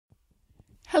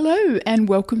Hello and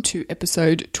welcome to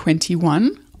episode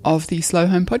 21 of the Slow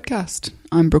Home Podcast.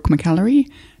 I'm Brooke McAllery,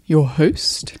 your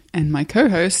host, and my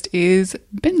co-host is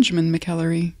Benjamin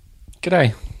McAllery.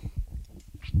 G'day.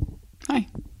 Hi.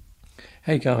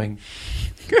 How you going?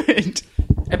 Good.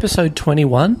 Episode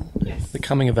 21, Yes. the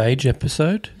coming of age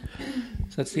episode.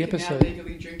 So that's the We can episode. now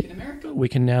legally drink in America. We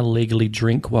can now legally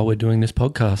drink while we're doing this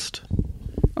podcast.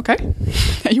 Okay.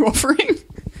 Are you offering?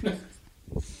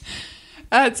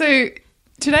 So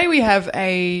today we have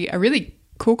a really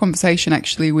cool conversation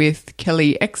actually with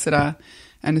Kelly Exeter,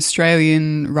 an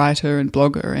Australian writer and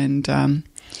blogger and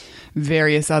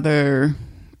various other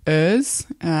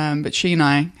but she and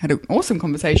I had an awesome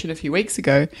conversation a few weeks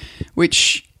ago,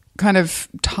 which kind of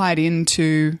tied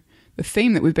into the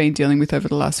theme that we've been dealing with over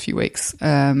the last few weeks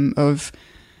of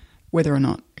whether or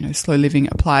not slow living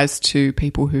applies to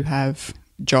people who have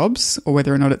jobs or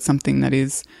whether or not it's something that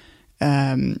is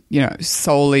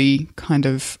solely kind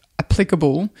of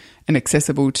applicable and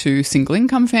accessible to single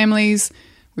income families.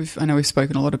 I know we've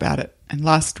spoken a lot about it. And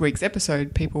last week's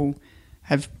episode, people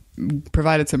have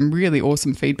provided some really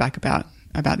awesome feedback about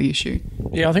the issue.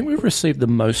 Yeah, I think we've received the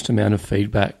most amount of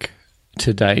feedback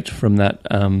to date from that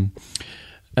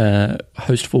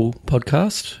Hostful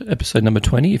podcast, episode number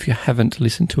 20. If you haven't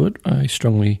listened to it, I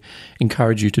strongly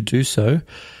encourage you to do so.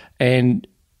 And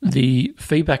the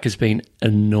feedback has been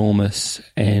enormous,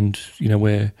 and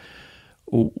we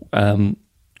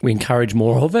encourage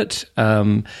more of it.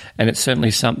 And it's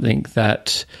certainly something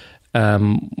that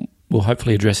we'll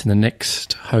hopefully address in the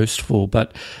next Hostful.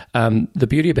 But the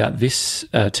beauty about this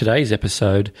today's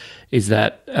episode is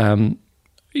that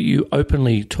you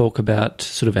openly talk about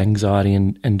sort of anxiety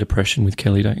and depression with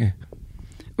Kelly, don't you?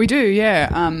 We do,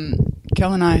 yeah.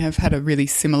 Kel and I have had a really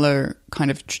similar kind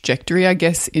of trajectory, I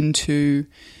guess, into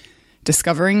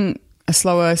discovering a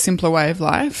slower, simpler way of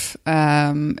life,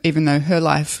 even though her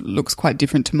life looks quite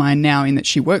different to mine now in that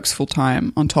she works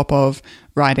full-time on top of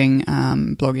writing,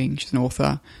 blogging. She's an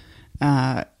author.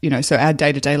 So our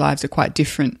day-to-day lives are quite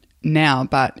different now,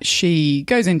 but she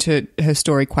goes into her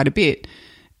story quite a bit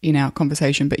in our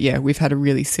conversation. But yeah, we've had a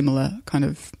really similar kind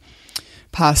of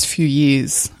past few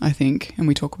years, I think, and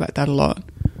we talk about that a lot.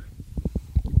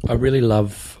 I really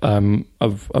love,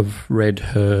 I've read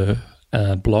her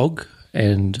blog,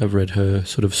 and I've read her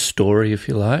sort of story, if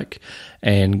you like,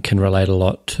 and can relate a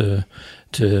lot to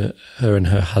her and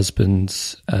her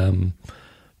husband's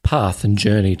path and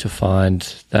journey to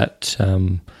find that,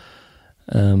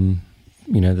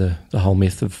 the whole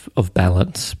myth of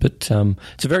balance. But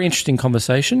it's a very interesting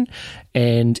conversation,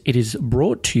 and it is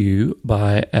brought to you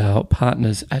by our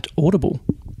partners at Audible.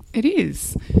 It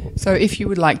is. So if you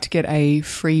would like to get a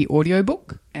free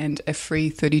audiobook and a free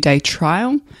 30-day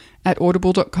trial at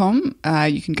audible.com,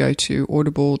 you can go to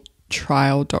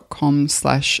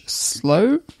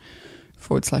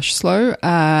audibletrial.com/slow/slow,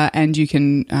 and you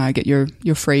can get your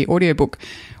free audiobook.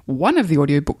 One of the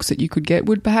audiobooks that you could get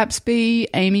would perhaps be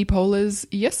Amy Poehler's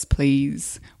Yes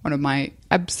Please, one of my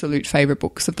absolute favourite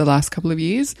books of the last couple of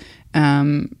years,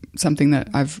 something that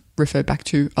I've referred back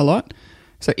to a lot.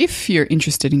 So if you're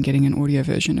interested in getting an audio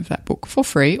version of that book for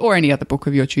free, or any other book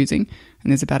of your choosing,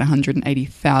 and there's about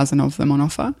 180,000 of them on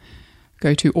offer,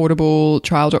 go to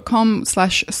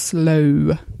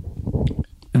audibletrial.com/slow.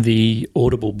 The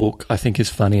Audible book, I think,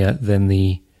 is funnier than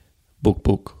the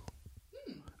book.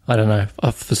 I don't know.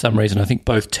 For some reason, I think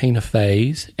both Tina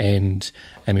Fey's and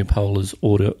Amy Poehler's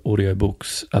audio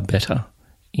books are better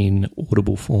in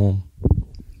Audible form.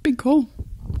 Big call.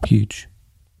 Huge.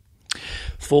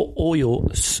 For all your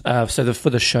for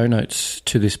the show notes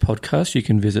to this podcast, you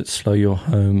can visit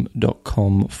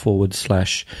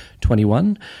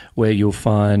slowyourhome.com/21, where you'll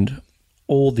find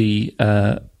all the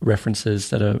references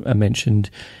that are mentioned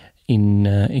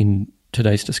in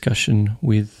today's discussion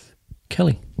with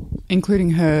Kelly,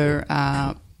 including her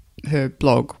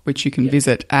blog, which you can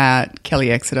visit at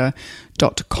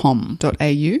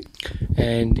kellyexeter.com.au.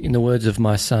 And in the words of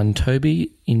my son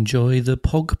Toby, enjoy the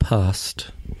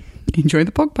pogpast. Enjoy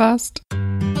the podcast.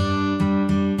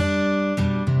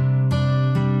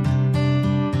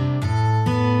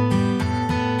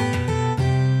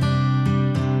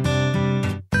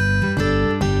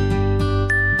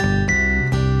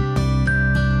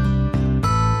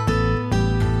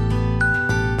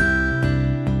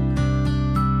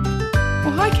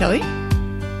 Well, hi, Kelly.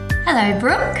 Hello,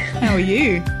 Brooke. How are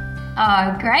you?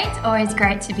 Oh, great. Always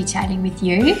great to be chatting with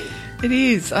you. It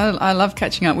is. I love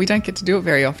catching up. We don't get to do it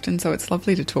very often, so it's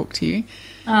lovely to talk to you.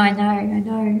 Oh, I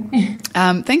know.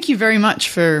 Thank you very much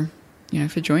for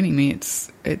joining me.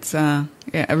 It's a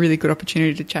really good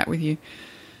opportunity to chat with you.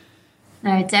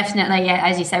 No, definitely. Yeah,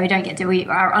 as you say, we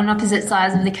are on opposite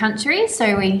sides of the country,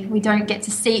 so we don't get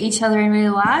to see each other in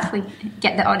real life. We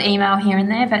get the odd email here and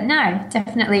there, but no,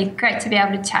 definitely great to be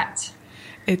able to chat.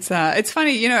 It's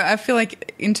funny, you know, I feel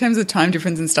like in terms of time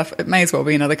difference and stuff, it may as well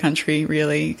be another country,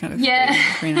 really, kind of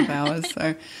 3.5 hours.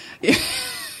 So, yeah.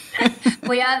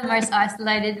 We are the most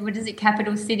isolated,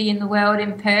 capital city in the world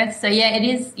in Perth. So, yeah, it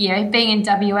is, you know, being in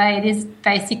WA, it is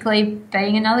basically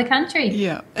being another country.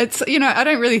 Yeah. It's, you know, I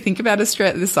don't really think about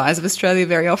Australia, the size of Australia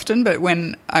very often, but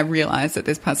when I realise that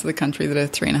there's parts of the country that are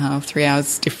 3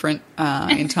 hours different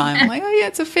in time, I'm like, oh, yeah,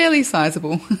 it's a fairly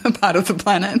sizable part of the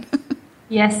planet.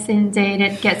 Yes, indeed.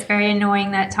 It gets very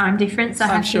annoying, that time difference,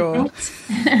 I'm sure.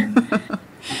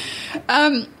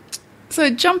 So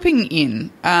jumping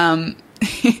in, Ben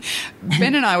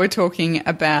and I were talking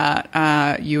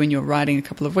about you and your writing a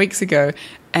couple of weeks ago,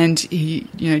 and he,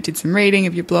 you know, did some reading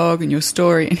of your blog and your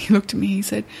story, and he looked at me, he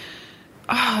said,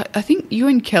 oh, I think you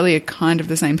and Kelly are kind of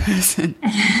the same person.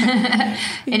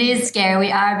 It is scary.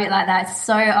 We are a bit like that.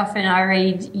 So often I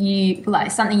read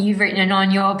like something you've written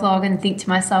on your blog and think to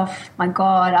myself, my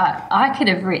God, I could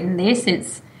have written this.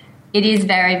 It is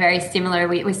very, very similar.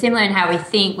 We're similar in how we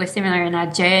think. We're similar in our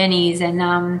journeys. And,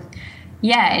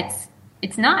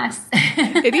 it's nice.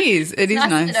 It is. It is nice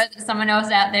to know that someone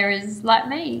else out there is like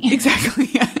me. Exactly.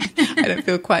 I don't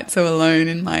feel quite so alone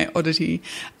in my oddity.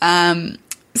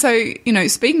 So, you know,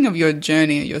 speaking of your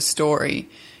journey or your story,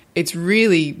 it's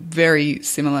really very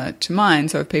similar to mine.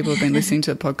 So if people have been listening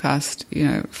to the podcast, you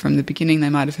know, from the beginning, they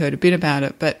might have heard a bit about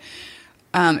it. But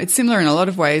it's similar in a lot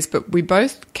of ways. But we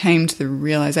both came to the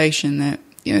realisation that,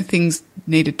 you know, things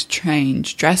needed to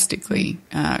change drastically,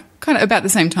 kind of about the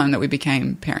same time that we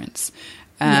became parents.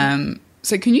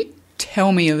 So can you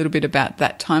tell me a little bit about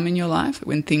that time in your life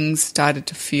when things started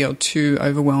to feel too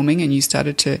overwhelming and you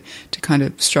started to kind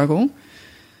of struggle?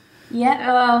 Yeah,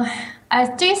 well,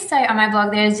 I do say on my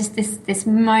blog there's just this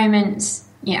moment,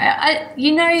 you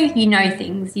know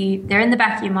things. They're in the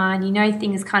back of your mind. You know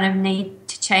things kind of need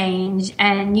to change,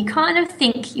 and you kind of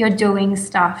think you're doing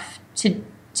stuff to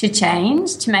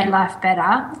change, to make life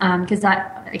better.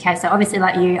 So obviously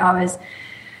like you, I was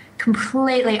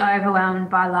completely overwhelmed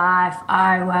by life.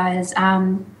 I was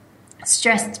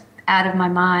stressed out of my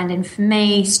mind, and for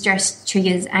me, stress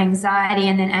triggers anxiety,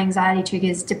 and then anxiety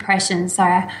triggers depression.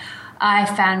 So I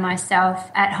found myself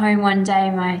at home one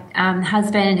day. My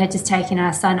husband had just taken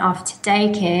our son off to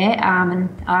daycare, and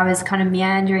I was kind of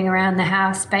meandering around the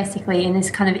house basically in this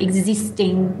kind of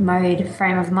existing mode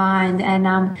frame of mind. And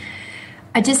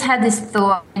I just had this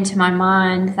thought into my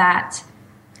mind that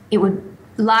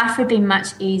life would be much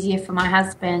easier for my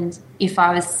husband if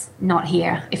I was not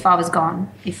here, if I was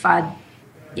gone,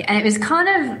 and it was kind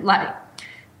of like,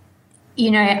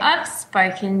 you know, I've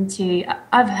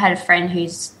had a friend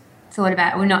who's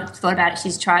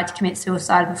she's tried to commit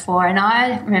suicide before, and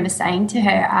I remember saying to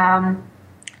her,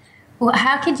 well,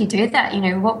 how could you do that? You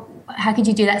know, how could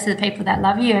you do that to the people that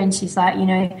love you? And she's like, you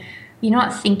know, you're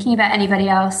not thinking about anybody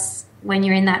else when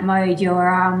you're in that mode. You're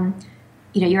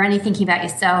only thinking about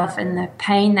yourself and the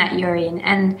pain that you're in.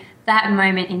 And that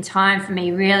moment in time for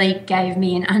me really gave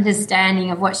me an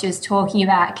understanding of what she was talking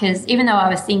about, because even though I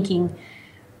was thinking,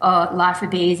 oh, life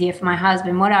would be easier for my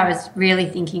husband, what I was really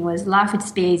thinking was life would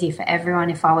just be easier for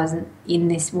everyone if I wasn't in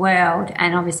this world.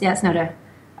 And obviously that's not a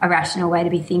rational way to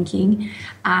be thinking.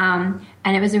 And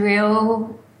it was a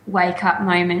real wake-up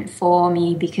moment for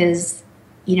me, because,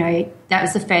 you know, that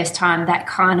was the first time that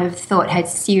kind of thought had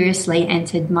seriously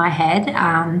entered my head.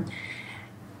 And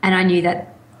I knew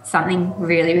that something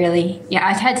really, really,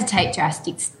 I had to take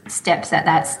drastic steps at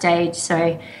that stage.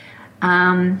 So,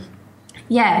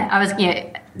 I was,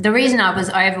 the reason I was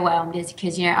overwhelmed is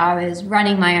because, you know, I was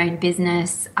running my own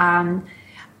business.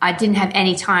 I didn't have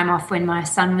any time off when my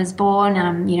son was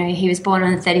born. He was born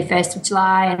on the 31st of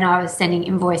July, and I was sending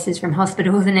invoices from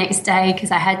hospital the next day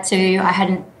because I had to. I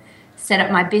hadn't set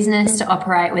up my business to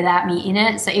operate without me in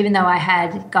it. So even though I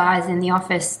had guys in the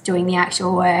office doing the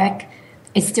actual work,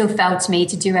 it still fell to me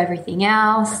to do everything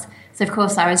else. So, of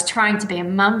course, I was trying to be a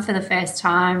mum for the first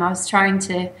time. I was trying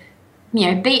to,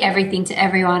 be everything to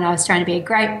everyone. I was trying to be a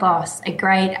great boss, a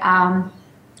great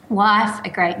wife, a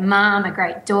great mum, a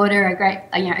great daughter,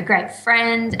 a great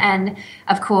friend, and,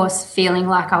 of course, feeling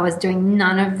like I was doing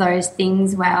none of those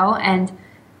things well. And,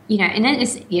 and then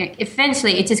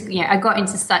eventually it just, I got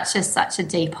into such a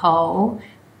deep hole.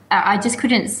 I just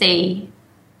couldn't see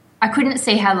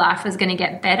how life was going to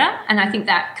get better. And I think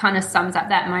that kind of sums up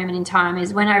that moment in time,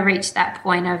 is when I reached that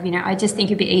point of, I just think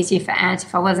it'd be easier for Ant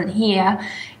if I wasn't here.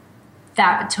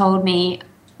 That told me,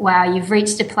 wow, you've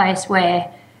reached a place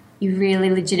where you really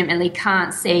legitimately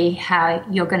can't see how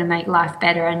you're going to make life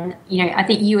better. And, you know, I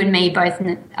think you and me both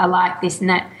are like this, in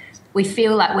that we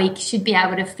feel like we should be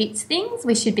able to fix things.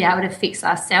 We should be able to fix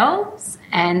ourselves.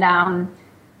 And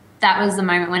that was the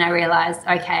moment when I realised,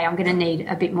 okay, I'm going to need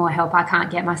a bit more help. I can't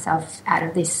get myself out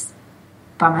of this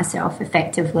by myself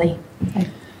effectively.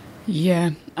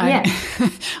 Yeah.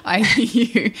 I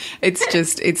hear you.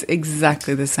 It's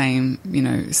exactly the same, you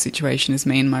know, situation as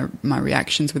me, and my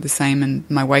reactions were the same, and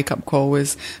my wake-up call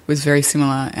was very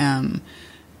similar. And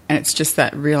it's just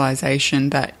that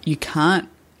realisation that you can't,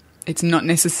 it's not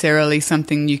necessarily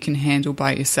something you can handle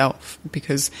by yourself,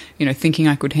 because, you know, thinking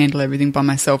I could handle everything by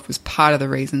myself was part of the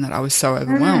reason that I was so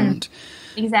overwhelmed.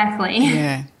 Exactly.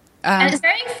 Yeah. And it's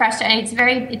very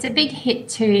frustrating. It's a big hit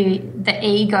to the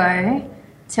ego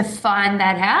to find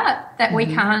that out, that we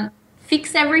can't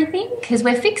fix everything, because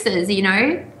we're fixers, you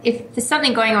know. If there's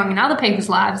something going on in other people's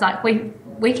lives, like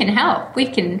we can help. We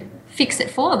can fix it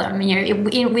for them. You know,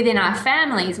 within our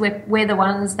families, we're the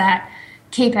ones that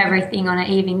keep everything on an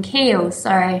even keel. So,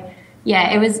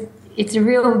 yeah, it's a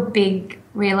real big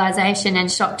realisation and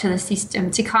shock to the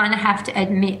system to kind of have to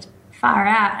admit, far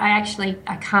out,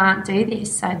 I can't do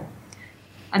this.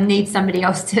 I need somebody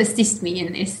else to assist me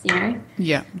in this, you know.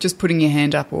 Yeah, just putting your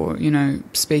hand up, or, you know,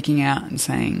 speaking out and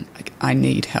saying, like, I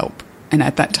need help. And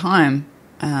at that time,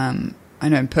 I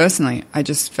know personally, I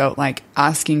just felt like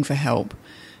asking for help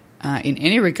in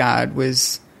any regard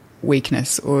was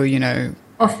weakness, or, you know,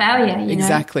 or failure, you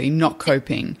exactly, know? Not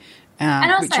coping.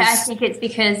 And also I think it's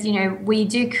because, you know, we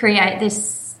do create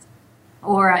this,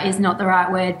 aura is not the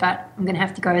right word, but I'm going to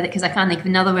have to go with it because I can't think of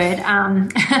another word.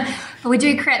 But we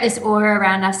do create this aura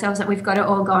around ourselves that we've got it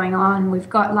all going on. We've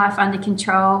got life under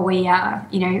control. We are,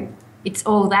 you know, it's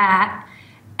all that.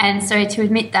 And so to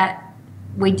admit that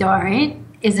we don't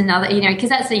is another, you know, because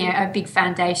that's, you know, a big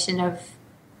foundation of,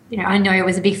 you know, I know it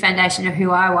was a big foundation of who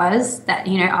I was, that,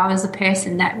 you know, I was a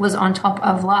person that was on top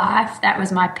of life. That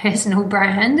was my personal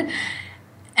brand.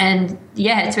 And,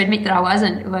 yeah, to admit that I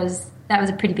wasn't, that was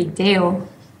a pretty big deal.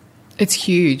 It's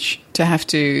huge to have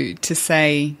to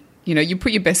say, you know, you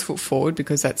put your best foot forward,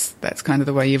 because that's kind of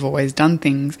the way you've always done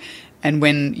things. And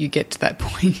when you get to that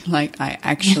point, like, I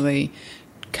actually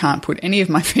can't put any of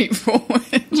my feet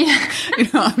forward. Yeah. You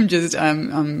know, I'm just,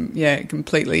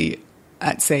 completely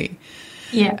at sea.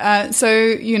 Yeah. So,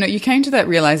 you know, you came to that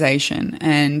realization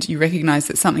and you recognized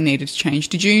that something needed to change.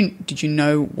 Did you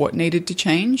know what needed to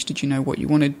change? Did you know what you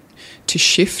wanted to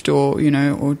shift, or, you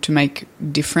know, or to make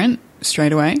different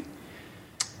straight away?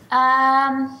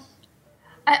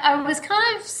 I was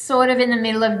kind of sort of in the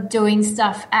middle of doing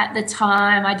stuff at the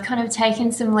time. I'd kind of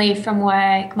taken some leave from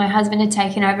work. My husband had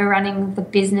taken over running the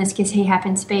business because he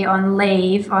happened to be on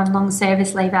long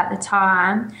service leave at the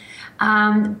time.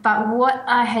 But what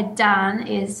I had done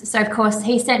is, so of course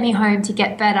he sent me home to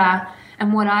get better,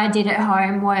 and what I did at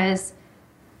home was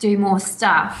do more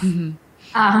stuff,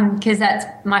 because that's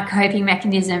my coping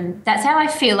mechanism. That's how I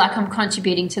feel like I'm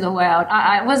contributing to the world.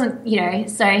 I wasn't, you know,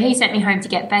 so he sent me home to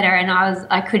get better, and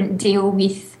I couldn't deal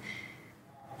with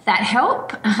that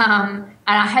help, and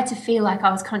I had to feel like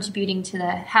I was contributing to the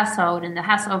household and the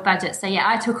household budget. So yeah,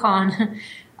 I took on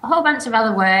a whole bunch of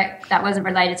other work that wasn't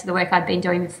related to the work I'd been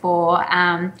doing before.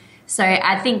 So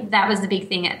I think that was the big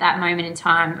thing at that moment in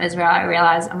time, as well. I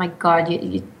realised, oh my God,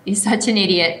 you're such an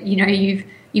idiot. You know,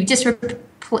 you've just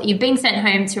you've been sent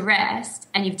home to rest,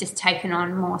 and you've just taken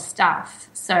on more stuff.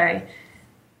 So,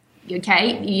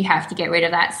 okay, you have to get rid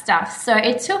of that stuff. So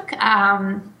it took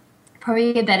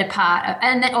probably a better part of,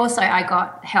 and then also I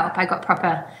got help. I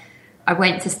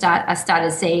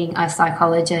started seeing a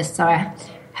psychologist. So I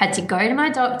had to go to my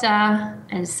doctor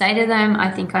and say to them,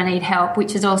 I think I need help,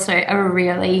 which is also a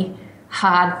really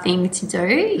hard thing to do.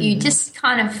 You just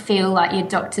kind of feel like your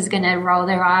doctor's going to roll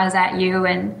their eyes at you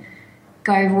and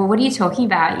go, well, what are you talking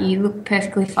about? You look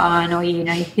perfectly fine, or, you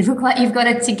know, you look like you've got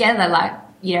it together, like,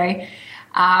 you know.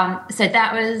 So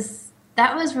that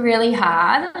was really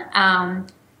hard.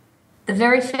 The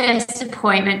very first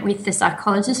appointment with the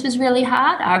psychologist was really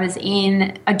hard.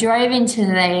 I drove into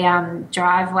the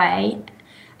driveway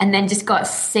and then just got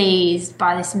seized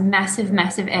by this massive,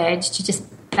 massive urge to just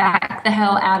back the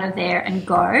hell out of there and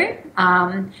go.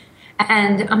 And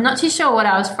I'm not too sure what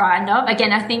I was frightened of.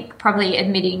 Again, I think probably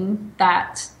admitting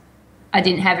that I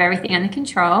didn't have everything under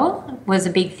control was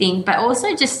a big thing. But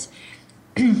also just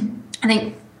I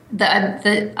think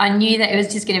I knew that it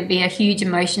was just going to be a huge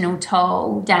emotional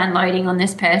toll downloading on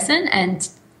this person, and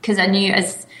because I knew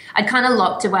I'd kind of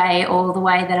locked away all the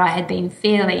way that I had been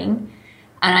feeling,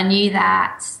 and I knew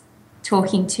that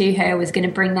talking to her was going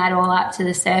to bring that all up to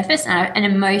the surface, and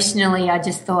emotionally I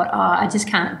just thought, I just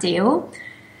can't deal.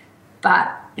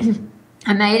 But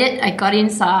I made it. I got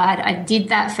inside. I did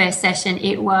that first session.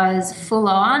 It was full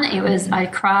on. I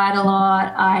cried a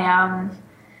lot. I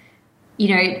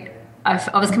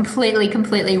was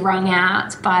completely wrung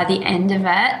out by the end of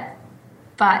it.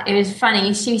 But it was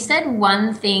funny. She said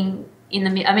one thing it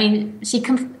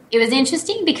was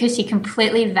interesting because she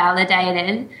completely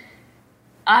validated.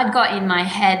 I'd got in my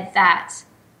head that,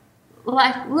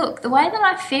 like, look, the way that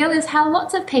I feel is how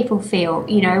lots of people feel.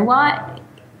 Why?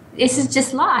 This is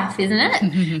just life, isn't it?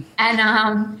 Mm-hmm.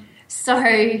 And it's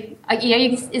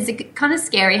kind of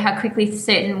scary how quickly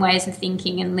certain ways of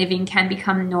thinking and living can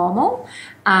become normal.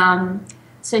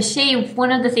 So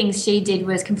one of the things she did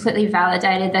was completely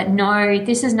validated that, no,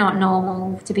 this is not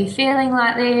normal to be feeling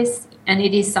like this, and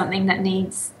it is something that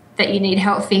you need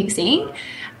help fixing.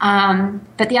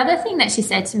 But the other thing that she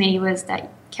said to me was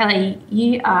that, Kelly,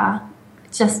 you are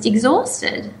just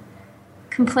exhausted,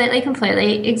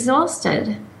 completely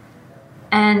exhausted.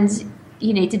 And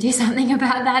you need to do something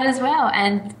about that as well.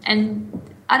 And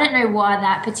I don't know why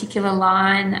that particular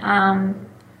line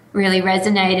really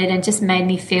resonated and just made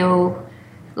me feel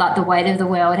like the weight of the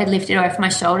world had lifted off my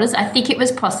shoulders. I think it was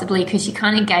possibly because she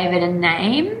kind of gave it a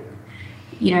name,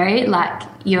 like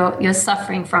you're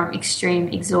suffering from extreme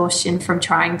exhaustion from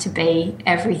trying to be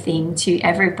everything to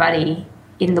everybody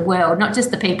in the world, not just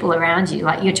the people around you.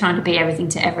 Like, you're trying to be everything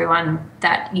to everyone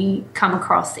that you come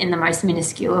across in the most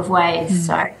minuscule of ways. Mm.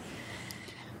 So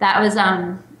that was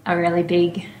a really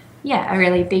big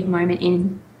moment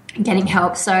in getting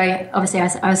help. So obviously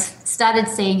I started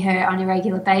seeing her on a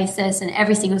regular basis, and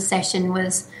every single session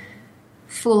was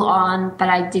full on, but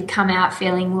I did come out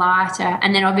feeling lighter.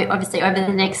 And then obviously over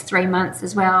the next 3 months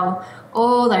as well,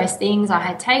 all those things I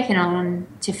had taken on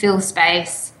to fill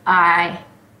space, I'd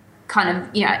kind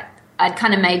of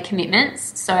made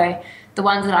commitments. So the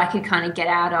ones that I could kind of get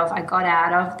out of, I got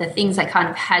out of. The things that kind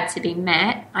of had to be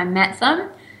met, I met them,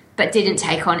 but didn't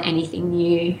take on anything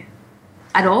new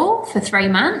at all for 3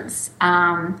 months,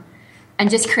 and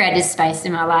just created space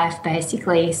in my life,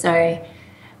 basically. So,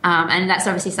 and that's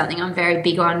obviously something I'm very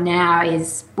big on now,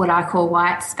 is what I call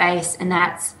white space, and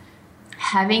that's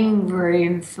having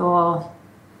room for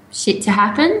shit to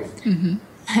happen. Mm-hmm.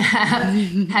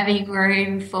 Having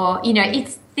room for,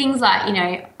 it's things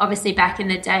like, obviously back in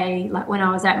the day, like when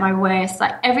I was at my worst,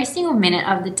 like every single minute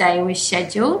of the day was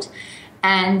scheduled.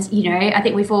 And, I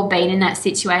think we've all been in that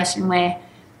situation where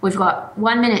we've got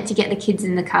 1 minute to get the kids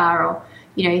in the car, or,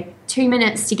 2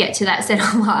 minutes to get to that set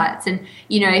of lights. And,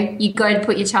 you go to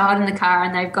put your child in the car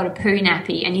and they've got a poo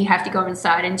nappy and you have to go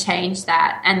inside and change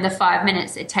that. And the 5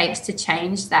 minutes it takes to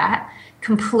change that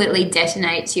completely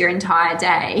detonates your entire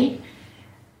day.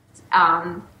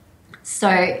 So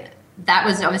that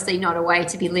was obviously not a way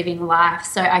to be living life.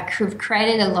 So I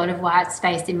created a lot of white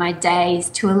space in my days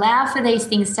to allow for these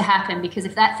things to happen, because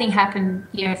if that thing happened,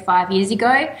 5 years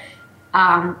ago,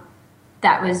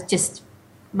 that was just,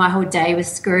 my whole day was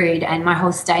screwed and my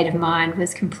whole state of mind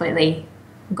was completely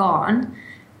gone.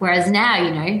 Whereas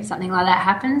now, something like that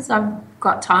happens, I've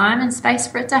got time and space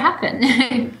for it to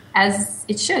happen as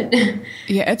it should.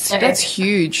 Yeah, that's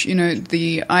huge.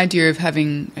 The idea of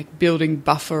having building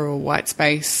buffer or white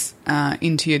space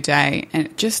into your day, and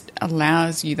it just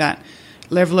allows you that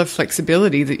level of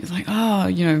flexibility that you're like,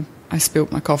 I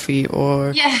spilt my coffee,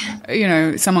 or,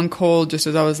 someone called just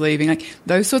as I was leaving. Like,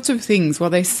 those sorts of things, while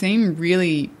they seem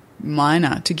really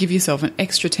minor, to give yourself an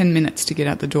extra 10 minutes to get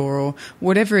out the door or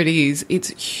whatever it is, it's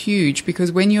huge,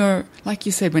 because when you're, like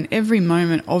you said, when every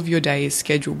moment of your day is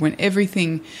scheduled, when every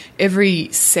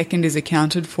second is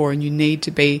accounted for and you need to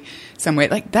be somewhere,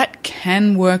 like that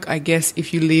can work, I guess,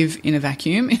 if you live in a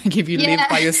vacuum, like if you live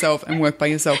by yourself and work by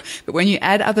yourself. But when you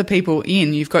add other people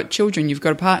in, you've got children, you've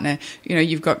got a partner,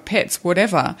 you've got pets,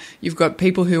 whatever, you've got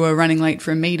people who are running late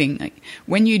for a meeting. Like,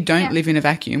 when you don't live in a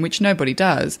vacuum, which nobody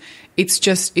does,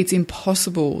 it's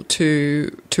impossible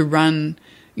to run,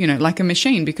 like a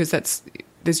machine, because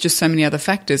there's just so many other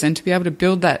factors. And to be able to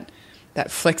build that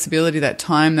flexibility, that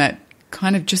time, that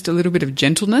kind of just a little bit of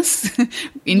gentleness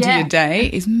into your day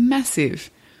is massive.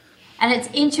 And it's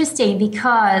interesting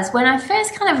because when I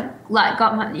first kind of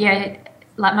got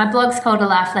my blog's called A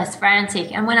Life Less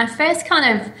Frantic, and when I first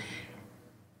kind of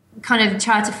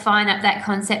tried to find up that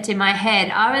concept in my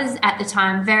head, I was at the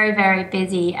time very, very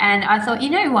busy, and I thought, you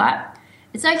know what?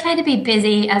 It's okay to be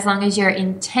busy as long as you're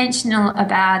intentional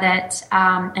about it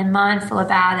and mindful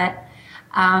about it.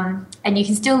 And you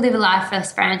can still live a life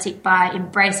less frantic by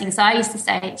embracing. So I used to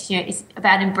say, it's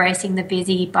about embracing the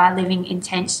busy by living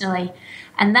intentionally.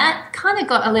 And that kind of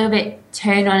got a little bit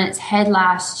turned on its head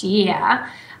last year.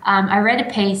 I read a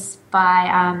piece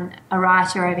by a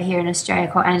writer over here in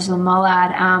Australia called Angela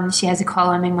Mollard. She has a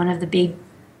column in one of the big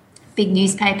big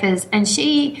newspapers, and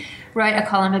she wrote a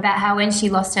column about how when she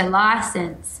lost her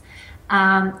license,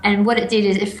 and what it did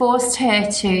is it forced her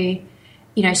to,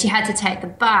 she had to take the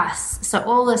bus. So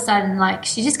all of a sudden, like,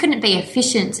 she just couldn't be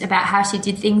efficient about how she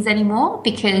did things anymore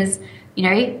because,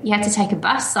 you have to take a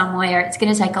bus somewhere. It's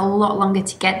going to take a lot longer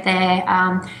to get there.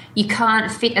 You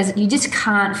just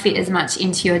can't fit as much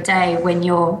into your day when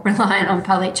you're reliant on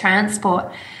public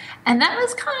transport. And that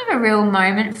was kind of a real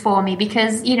moment for me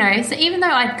because, so even though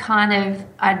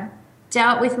I'd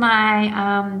dealt with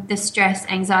my the stress,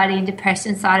 anxiety and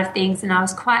depression side of things and I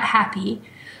was quite happy,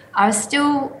 I was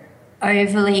still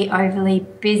overly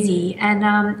busy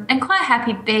and quite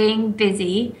happy being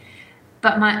busy,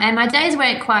 but my days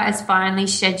weren't quite as finely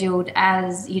scheduled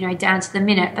as down to the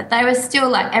minute, but they were still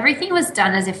like everything was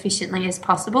done as efficiently as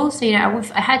possible. So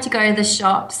I had to go to the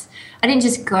shops. I didn't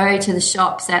just go to the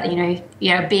shops at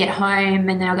be at home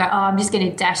and then I'll go, I'm just going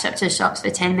to dash up to the shops for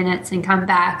 10 minutes and come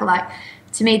back. Like,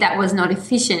 to me that was not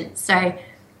efficient. So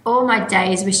all my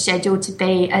days were scheduled to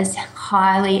be as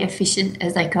highly efficient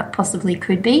as they possibly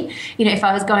could be. If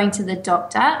I was going to the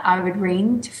doctor, I would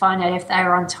ring to find out if they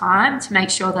were on time to make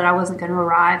sure that I wasn't going to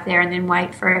arrive there and then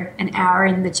wait for an hour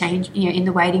in the in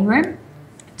the waiting room.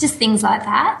 Just things like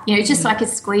that. Just so I could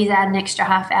squeeze out an extra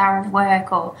half hour of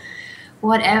work or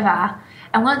whatever.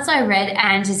 And once I read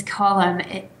Angie's column,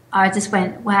 I just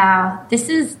went, wow, this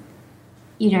is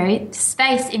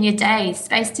space in your day,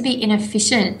 space to be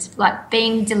inefficient, like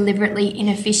being deliberately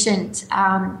inefficient.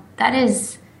 That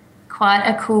is quite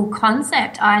a cool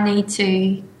concept. I need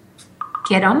to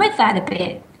get on with that a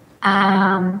bit.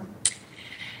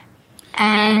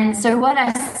 And so what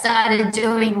I started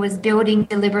doing was building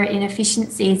deliberate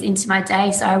inefficiencies into my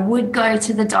day. So I would go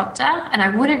to the doctor and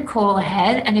I wouldn't call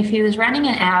ahead. And if he was running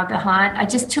an hour behind, I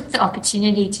just took the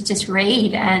opportunity to just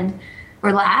read and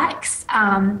relax.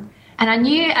 And I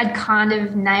knew I'd kind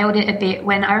of nailed it a bit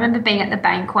when I remember being at the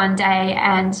bank one day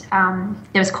and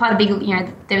there was quite a big,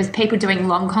 there was people doing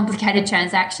long, complicated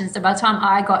transactions. So by the time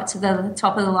I got to the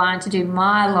top of the line to do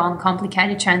my long,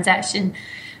 complicated transaction,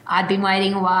 I'd been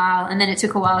waiting a while and then it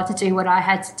took a while to do what I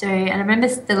had to do. And I remember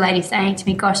the lady saying to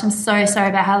me, gosh, I'm so sorry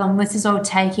about how long this is all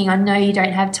taking. I know you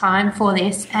don't have time for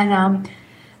this. And I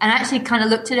actually kind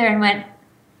of looked at her and went,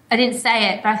 I didn't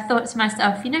say it, but I thought to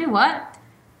myself, you know what?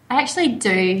 I actually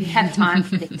do have time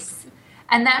for this.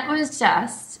 And that was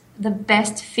just the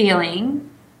best feeling.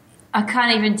 I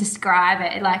can't even describe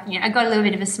it. Like, I got a little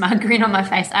bit of a smug grin on my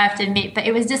face, I have to admit, but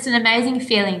it was just an amazing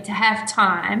feeling to have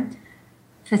time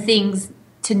for things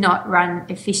to not run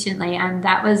efficiently. And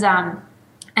that was,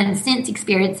 and since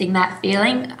experiencing that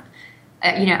feeling,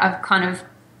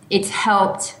 it's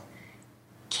helped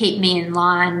keep me in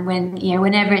line when,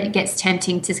 whenever it gets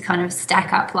tempting to kind of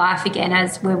stack up life again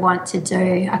as we want to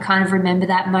do. I kind of remember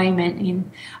that moment and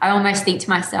I almost think to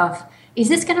myself, is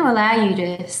this going to allow you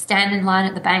to stand in line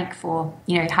at the bank for,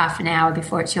 half an hour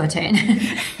before it's your turn?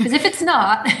 Because if it's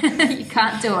not, you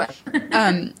can't do it.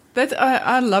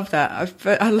 I love that.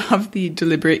 I love the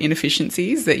deliberate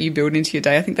inefficiencies that you build into your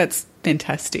day. I think that's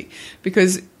fantastic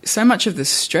because so much of the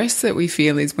stress that we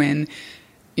feel is when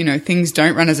things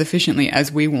don't run as efficiently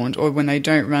as we want or when they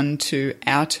don't run to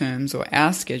our terms or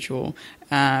our schedule.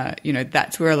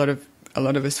 That's where a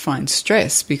lot of us find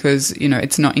stress because,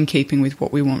 it's not in keeping with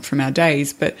what we want from our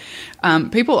days. But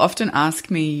people often ask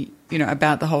me,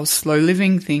 about the whole slow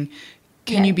living thing.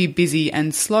 Can you be busy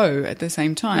and slow at the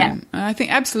same time? Yeah. And I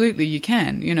think absolutely you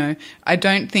can. I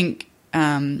don't think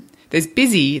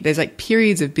there's like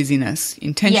periods of busyness,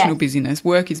 intentional busyness.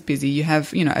 Work is busy. You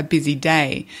have, a busy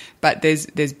day, but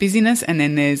there's busyness and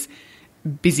then there's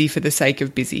busy for the sake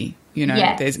of busy.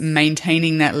 There's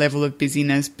maintaining that level of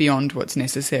busyness beyond what's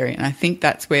necessary. And I think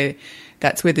that's where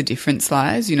the difference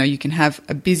lies. You can have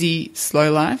a busy,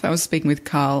 slow life. I was speaking with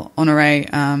Carl Honore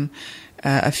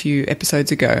a few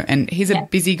episodes ago, and he's a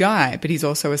busy guy, but he's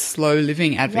also a slow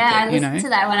living advocate. Yeah, I listened to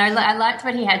that one. I liked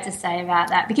what he had to say about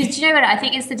that because do you know what? I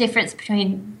think it's the difference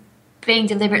between being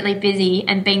deliberately busy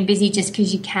and being busy just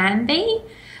because you can be.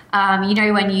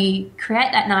 When you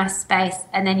create that nice space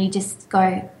and then you just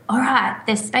go, all right,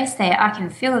 there's space there. I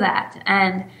can feel that.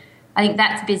 And I think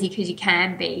that's busy because you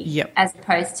can be as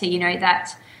opposed to,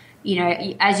 that,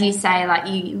 as you say, like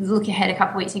you look ahead a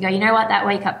couple of weeks and go, you know what, that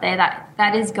week up there,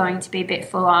 that is going to be a bit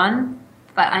full on,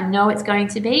 but I know it's going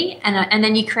to be. And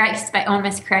then you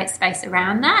almost create space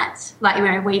around that.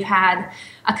 Like, we've had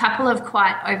a couple of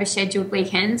quite overscheduled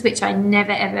weekends, which I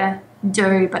never, ever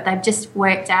do, but they've just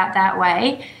worked out that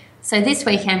way. So this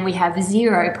weekend we have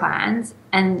 0 plans,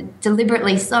 and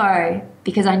deliberately so,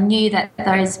 because I knew that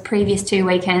those previous 2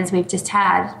 weekends we've just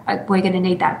had, we're going to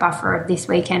need that buffer of this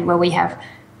weekend where we have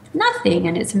nothing,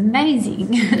 and it's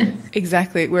amazing.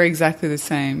 Exactly. We're exactly the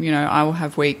same. You know, I will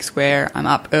have weeks where I'm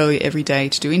up early every day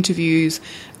to do interviews,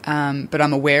 but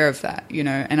I'm aware of that, you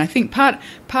know, and I think part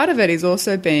of it is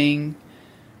also being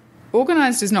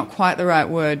organised is not quite the right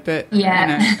word, but, you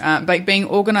know, like being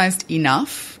organised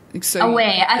enough. So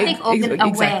aware. I think aware.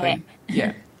 Exactly.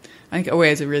 Yeah. I think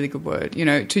aware is a really good word, you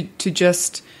know, to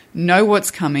just know what's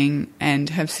coming and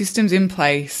have systems in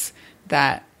place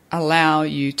that allow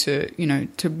you to, you know,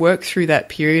 to work through that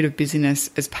period of busyness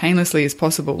as painlessly as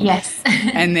possible. Yes.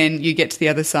 And then you get to the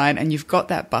other side and you've got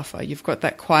that buffer, you've got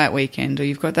that quiet weekend, or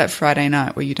you've got that Friday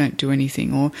night where you don't do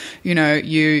anything, or, you know,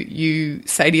 you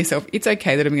say to yourself, it's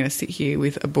okay that I'm going to sit here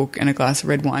with a book and a glass of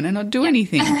red wine and not do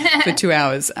anything for 2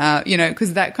 hours, you know,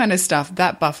 because that kind of stuff,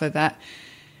 that buffer, that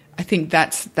I think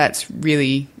that's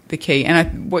really the key.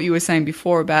 And what you were saying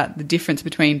before about the difference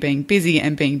between being busy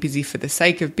and being busy for the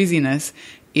sake of busyness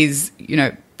is, you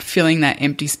know, filling that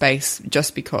empty space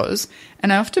just because.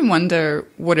 And I often wonder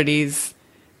what it is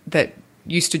that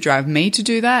used to drive me to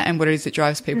do that and what it is that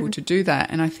drives people to do that.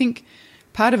 And I think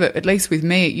part of it, at least with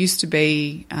me, it used to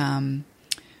be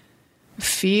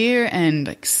fear and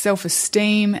like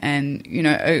self-esteem and, you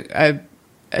know, a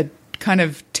kind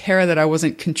of terror that I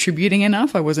wasn't contributing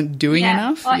enough, I wasn't doing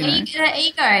enough. Well,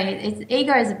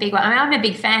 ego is a big one. I mean, I'm a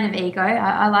big fan of ego.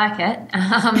 I like it.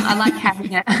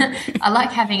 I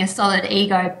like having a solid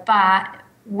ego, but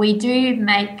we do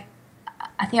make.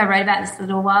 I think I wrote about this a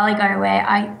little while ago, where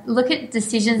I look at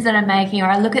decisions that I'm making, or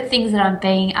I look at things that I'm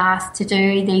being asked to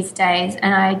do these days,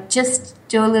 and I just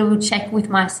do a little check with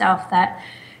myself that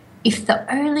if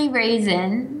the only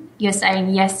reason you're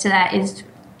saying yes to that is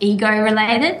ego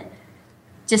related,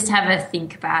 just have a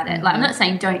think about it. Like, I'm not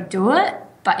saying don't do it,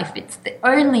 but if it's the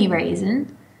only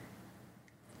reason,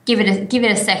 give it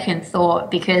a second thought,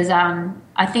 because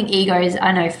I think egos,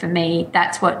 I know for me,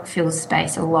 that's what fills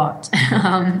space a lot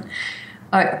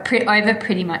over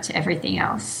pretty much everything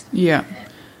else. Yeah.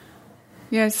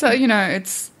 Yeah, so, you know,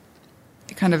 it's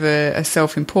kind of a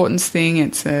self-importance thing.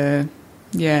 It's I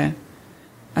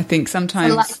think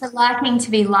sometimes it's a liking to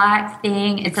be liked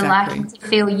thing. It's a liking to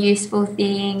feel useful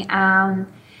thing.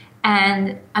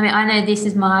 And I mean, I know this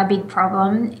is my big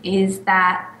problem, is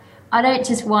that I don't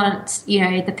just want, you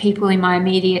know, the people in my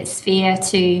immediate sphere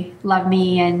to love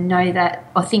me and know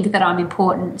that, or think that I'm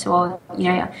important, or, you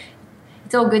know,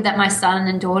 it's all good that my son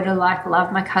and daughter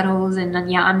love my cuddles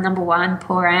and yeah, I'm number one,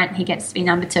 poor aunt, he gets to be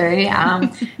number two.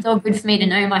 It's all good for me to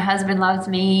know my husband loves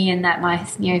me and that my,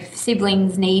 you know,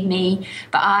 siblings need me,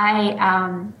 but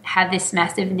I have this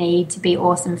massive need to be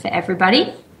awesome for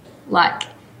everybody. Like,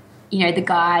 you know, the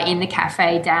guy in the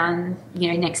cafe down,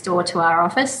 you know, next door to our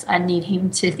office, I need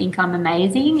him to think I'm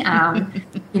amazing.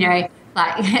 You know,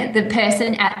 like the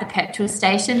person at the petrol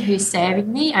station who's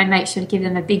serving me, I make sure to give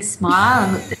them a big smile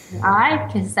and look them in the eye,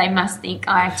 because they must think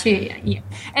I too. You know,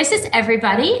 it's just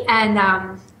everybody,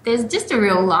 and there's just a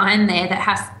real line there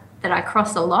that I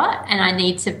cross a lot, and I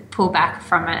need to pull back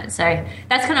from it. So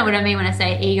that's kind of what I mean when I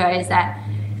say ego, is that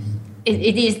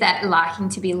it is that liking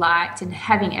to be liked and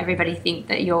having everybody think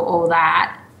that you're all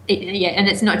that. And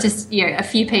it's not just, you know, a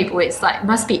few people. It's like,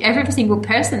 must be every single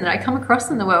person that I come across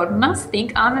in the world must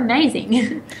think I'm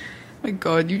amazing. My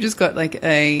God, you just got like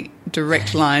a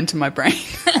direct line to my brain.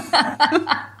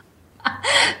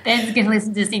 Ben's going to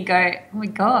listen to this and go, oh my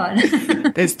God.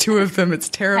 There's two of them. It's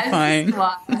terrifying.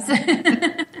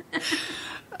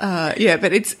 Yeah,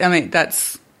 but it's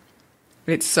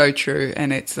so true.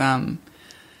 And it's,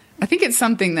 I think it's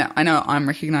something that I know I'm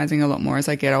recognizing a lot more as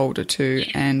I get older too,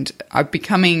 and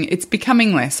it's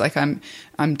becoming less. Like I'm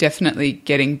definitely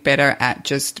getting better at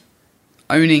just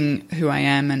owning who I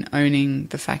am and owning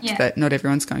the fact that not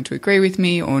everyone's going to agree with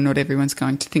me or not everyone's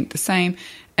going to think the same,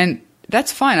 and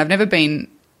that's fine. I've never been,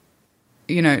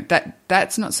 you know,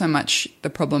 that's not so much the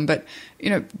problem, but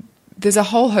you know, there's a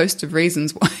whole host of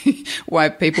reasons why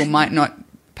people might not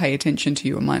pay attention to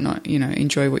you or might not, you know,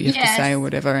 enjoy what you have to say or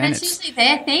whatever. And it's usually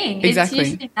their thing. Exactly. It's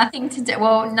usually nothing to do.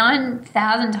 Well,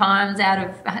 9,000 times out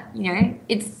of, you know,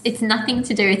 it's nothing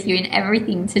to do with you and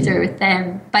everything to do with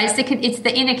them. But it's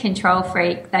the inner control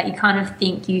freak that you kind of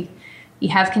think you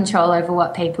have control over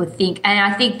what people think. And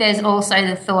I think there's also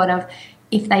the thought of,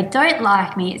 if they don't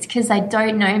like me, it's because they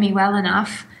don't know me well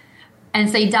enough. And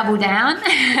so you double down.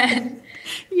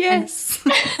 Yes.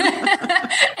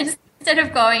 And instead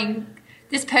of going,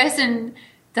 this person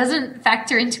doesn't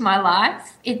factor into my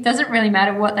life, it doesn't really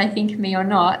matter what they think of me or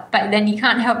not, but then you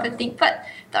can't help but think, but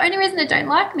the only reason they don't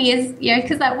like me is, you know,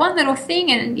 because that one little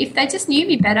thing, and if they just knew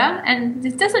me better, and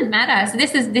it doesn't matter. So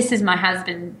this is my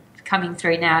husband coming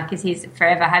through now, because he's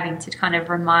forever having to kind of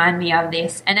remind me of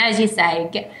this. And as you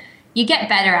say, you get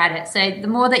better at it. So the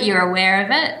more that you're aware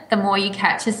of it, the more you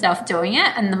catch yourself doing it,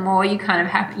 and the more you kind of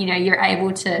have, you know, you're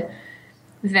able to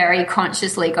very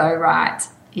consciously go, right,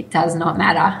 it does not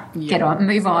matter. Yeah. Get on,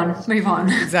 move on.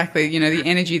 Exactly. You know, the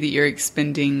energy that you're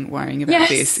expending worrying about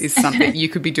this is something you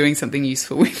could be doing something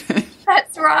useful with it.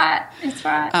 That's right. That's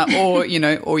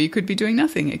right. Or you could be doing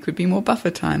nothing. It could be more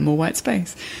buffer time, more white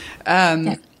space.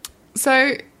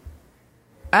 So,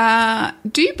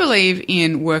 do you believe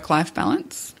in work-life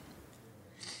balance?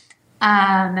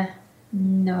 No.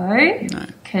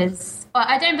 Because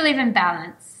I don't believe in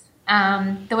balance.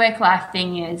 The work-life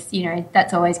thing is, you know,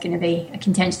 that's always going to be a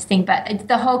contentious thing. But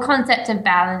the whole concept of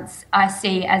balance I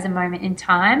see as a moment in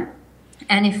time.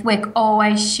 And if we're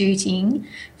always shooting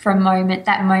for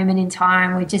that moment in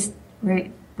time, we're just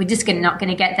not going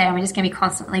to get there, and we're just going to be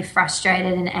constantly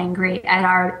frustrated and angry at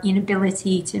our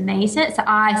inability to meet it. So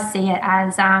I see it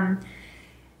as I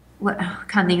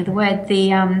can't think of the word,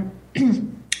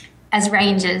 as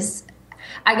ranges.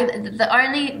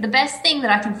 The best thing that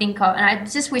I can think of, and I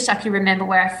just wish I could remember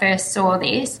where I first saw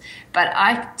this, but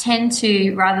I tend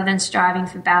to, rather than striving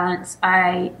for balance,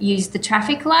 I use the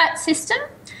traffic light system,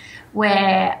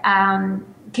 where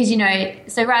because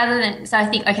I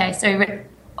think, okay, so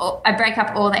I break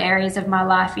up all the areas of my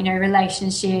life, you know,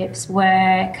 relationships,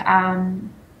 work,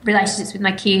 relationships with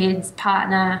my kids,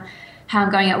 partner, how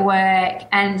I'm going at work.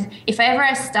 And if ever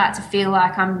I start to feel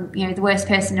like I'm, you know, the worst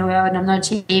person in the world and I'm not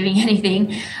achieving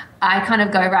anything, I kind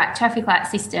of go, right, traffic light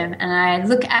system, and I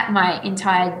look at my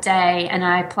entire day and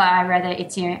I apply whether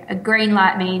it's, you know, a green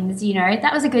light means, you know,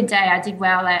 that was a good day, I did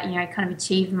well at, you know, kind of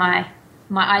achieve my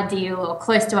ideal or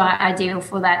close to my ideal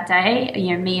for that day,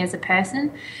 you know, me as a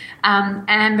person.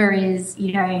 Amber is,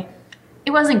 you know,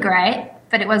 it wasn't great,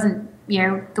 but it wasn't, you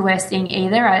know, the worst thing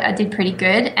either. I did pretty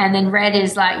good. And then red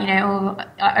is like, you know,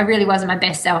 I really wasn't my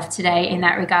best self today in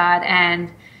that regard,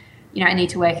 and, you know, I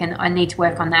need to work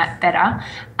on that better.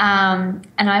 And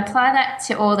I apply that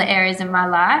to all the areas of my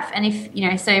life. And if, you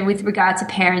know, so with regard to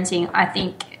parenting, I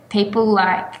think people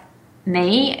like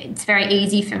me, it's very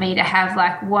easy for me to have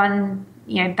like one,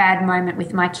 you know, bad moment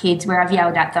with my kids where I've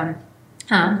yelled at them.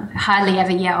 Hardly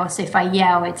ever yell. So if I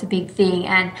yell, it's a big thing.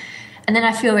 And then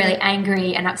I feel really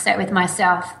angry and upset with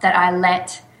myself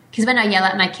that because when I yell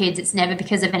at my kids, it's never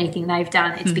because of anything they've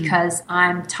done. It's because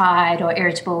I'm tired or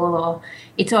irritable, or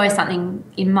it's always something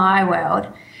in my world.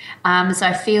 So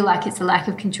I feel like it's a lack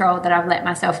of control that I've let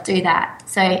myself do that.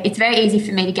 So it's very easy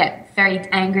for me to get very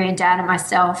angry and down on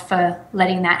myself for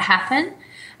letting that happen.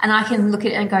 And I can look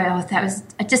at it and go, oh, that was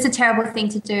just a terrible thing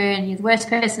to do, and you're the worst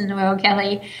person in the world,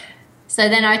 Kelly. So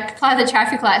then I apply the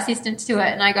traffic light system to it,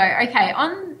 and I go, okay,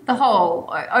 on the whole,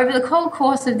 over the whole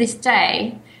course of this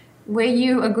day, were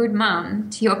you a good mum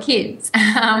to your kids?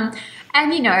 And,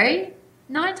 you know,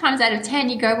 9 times out of 10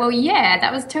 you go, well, yeah,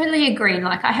 that was totally a green.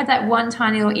 Like, I had that one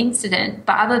tiny little incident,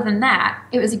 but other than that,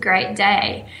 it was a great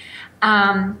day.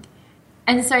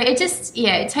 And so it just,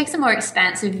 it takes a more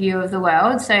expansive view of the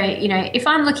world. So, you know, if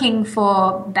I'm looking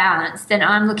for balance, then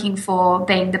I'm looking for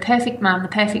being the perfect mum, the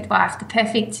perfect wife, the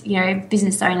perfect, you know,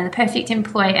 business owner, the perfect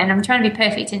employee, and I'm trying to be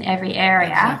perfect in every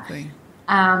area. Exactly.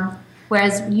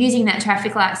 Whereas using that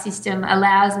traffic light system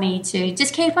allows me to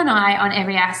just keep an eye on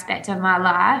every aspect of my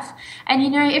life. And, you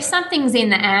know, if something's in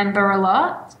the amber a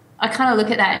lot, I kind of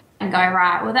look at that and go,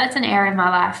 right, well, that's an area in my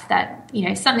life that, you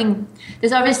know,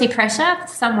 there's obviously pressure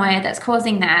somewhere that's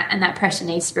causing that, and that pressure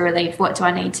needs to be relieved. What do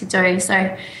I need to do?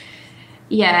 So,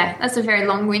 yeah, that's a very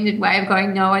long-winded way of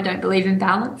going, no, I don't believe in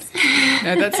balance.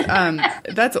 No,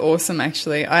 that's awesome,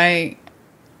 actually. I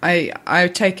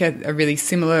take a really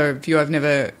similar view. I've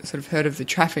never sort of heard of the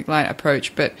traffic light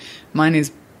approach, but mine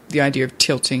is the idea of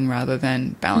tilting rather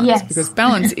than balance. Yes. Because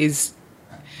balance is...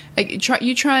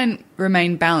 you try and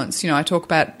remain balanced. You know, I talk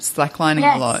about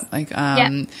slacklining a lot.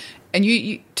 And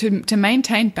you to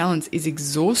maintain balance is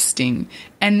exhausting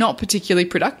and not particularly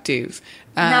productive.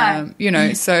 No. You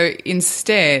know, so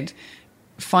instead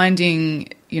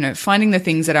finding the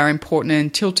things that are important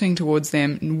and tilting towards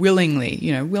them willingly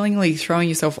throwing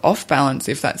yourself off balance,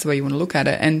 if that's the way you want to look at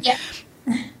it.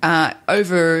 And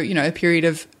over, you know, a period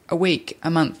of a week, a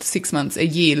month, 6 months, a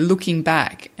year, looking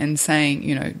back and saying,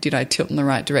 you know, did I tilt in the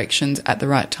right directions at the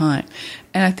right time?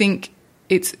 And I think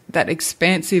it's that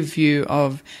expansive view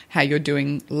of how you're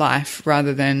doing life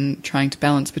rather than trying to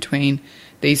balance between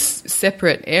these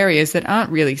separate areas that aren't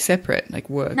really separate, like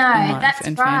work and life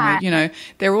and family. Right. You know,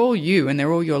 they're all you and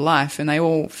they're all your life, and they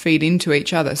all feed into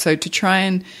each other. So to try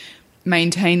and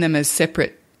maintain them as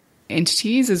separate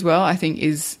entities as well, I think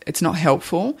it's not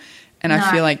helpful. And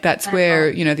I feel like that's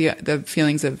where, you know, the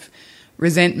feelings of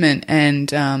resentment and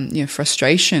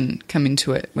frustration come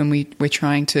into it when we're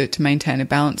trying to maintain a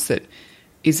balance that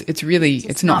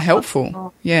it's not helpful.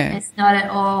 Possible. Yeah, it's not at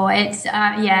all. It's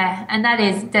and that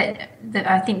is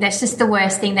that I think that's just the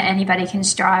worst thing that anybody can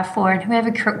strive for. And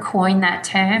whoever coined that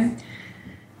term,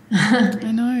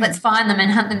 I know. Let's find them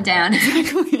and hunt them down.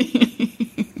 Exactly.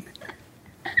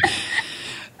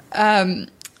 I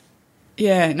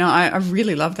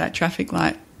really love that traffic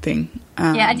light thing.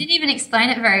 I didn't even explain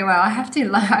it very well. I have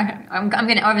to. I'm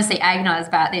going to obviously agonise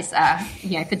about this,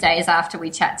 for days after we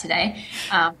chat today,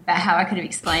 about how I could have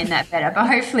explained that better. But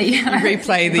hopefully, you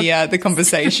replay the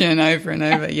conversation over and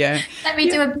over. Yeah. Let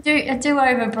me do a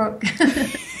do-over, Brooke.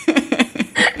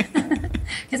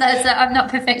 Because I'm not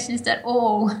perfectionist at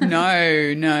all.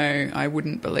 No, I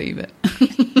wouldn't believe it.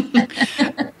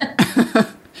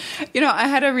 I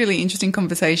had a really interesting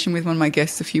conversation with one of my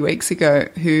guests a few weeks ago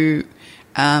who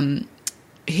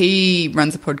he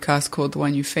runs a podcast called The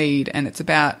One You Feed, and it's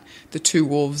about the two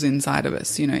wolves inside of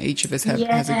us. Each of us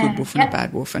has a good wolf and a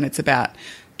bad wolf, and it's about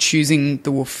choosing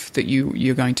the wolf that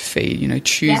you're going to feed,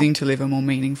 choosing to live a more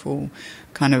meaningful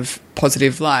kind of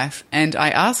positive life. And I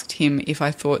asked him if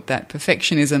I thought that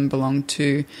perfectionism belonged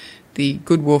to the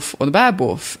good wolf or the bad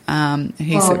wolf.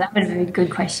 That would be a good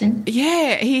question.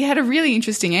 Yeah, he had a really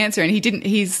interesting answer, and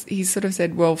he sort of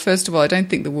said, well, first of all, I don't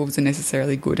think the wolves are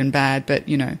necessarily good and bad, but,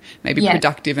 maybe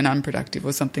productive and unproductive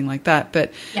or something like that.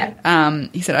 But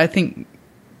he said, I think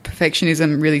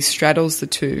perfectionism really straddles the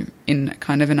two in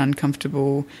kind of an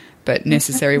uncomfortable but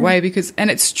necessary way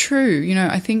and it's true,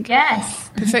 I think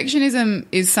perfectionism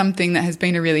is something that has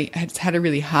had a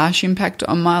really harsh impact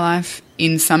on my life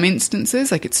in some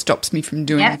instances. Like, it stops me from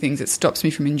doing things, it stops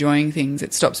me from enjoying things,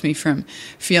 it stops me from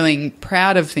feeling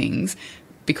proud of things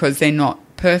because they're not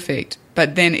perfect.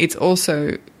 But then it's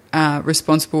also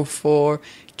responsible for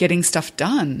getting stuff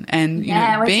done and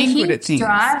being good at things.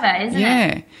 Driver, isn't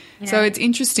it? So it's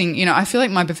interesting. I feel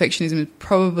like my perfectionism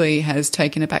probably has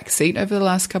taken a back seat over the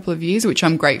last couple of years, which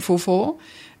I'm grateful for.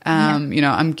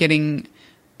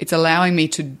 It's allowing me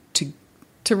to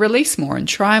release more and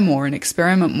try more and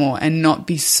experiment more and not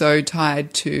be so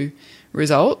tied to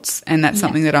results. And that's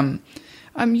something that I'm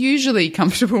usually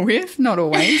comfortable with, not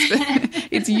always, but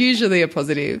it's usually a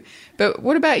positive. But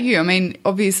what about you? I mean,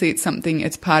 obviously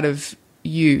it's part of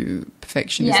you,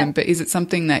 perfectionism, but is it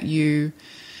something that you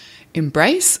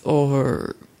embrace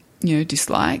or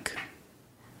dislike?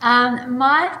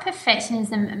 My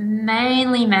perfectionism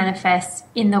mainly manifests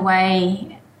in the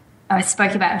way I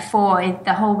spoke about before,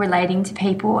 the whole relating to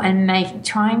people and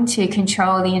trying to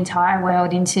control the entire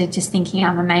world into just thinking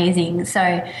I'm amazing. So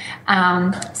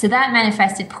that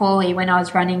manifested poorly when I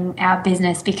was running our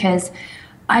business, because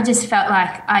I just felt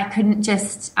like I couldn't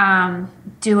just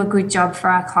do a good job for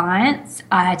our clients.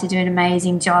 I had to do an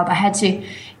amazing job. I had to,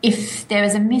 if there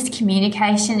was a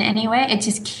miscommunication anywhere, it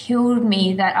just killed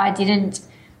me that I didn't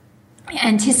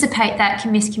anticipate that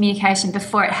miscommunication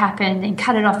before it happened and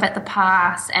cut it off at the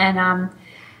pass. And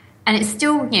it's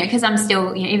still, because I'm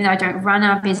still, even though I don't run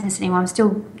our business anymore, I'm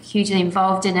still hugely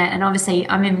involved in it. And obviously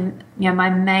I'm in, my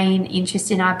main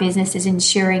interest in our business is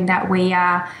ensuring that we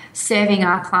are serving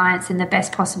our clients in the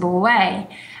best possible way.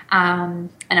 And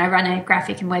I run a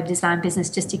graphic and web design business,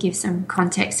 just to give some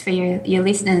context for your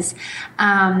listeners.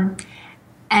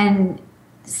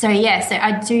 So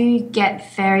I do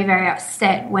get very, very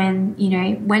upset when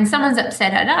someone's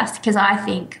upset at us, because I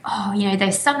think,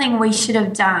 there's something we should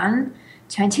have done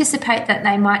to anticipate that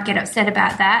they might get upset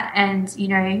about that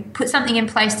and, put something in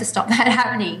place to stop that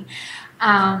happening.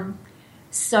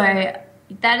 So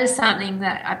that is something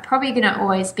that I'm probably going to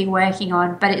always be working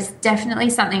on, but it's definitely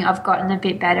something I've gotten a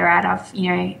bit better at.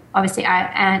 Obviously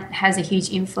Ant has a huge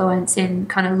influence in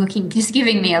kind of just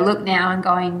giving me a look now and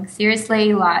going,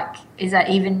 seriously, like, is that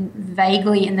even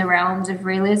vaguely in the realms of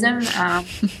realism?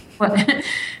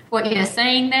 What you're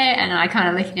saying there? And I kind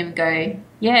of look at him and go,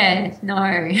 yeah, no,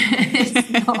 it's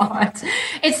not.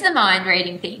 It's the mind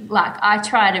reading thing. Like, I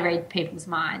try to read people's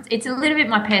minds. It's a little bit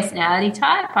my personality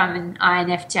type. I'm an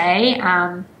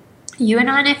INFJ. You an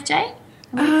INFJ?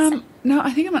 No,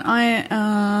 I think I'm an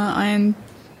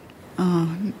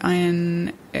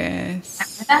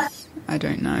INS. I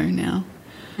don't know now.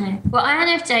 Well,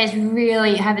 INFJs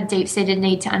really have a deep-seated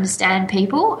need to understand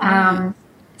people.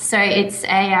 So it's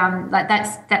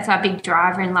that's our big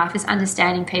driver in life, is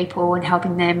understanding people and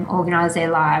helping them organise their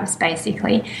lives,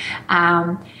 basically.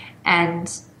 So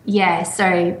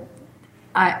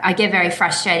I get very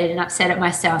frustrated and upset at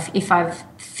myself if I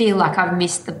feel like I've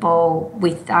missed the ball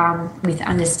with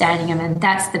understanding them, and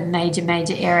that's the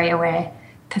major area where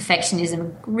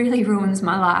perfectionism really ruins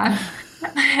my life.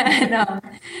 and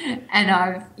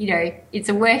I've, it's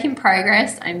a work in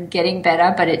progress. I'm getting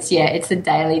better, but it's a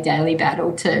daily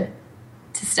battle to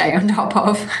stay on top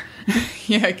of.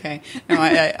 Yeah, okay. No,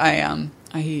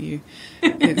 I hear you.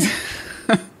 It's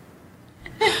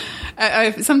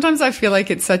sometimes I feel like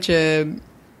it's such an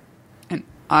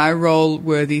eye roll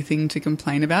worthy thing to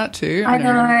complain about too. I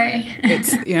know.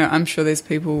 It's I'm sure there's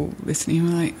people listening who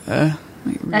are like,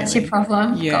 really? That's your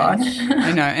problem. Yeah, God.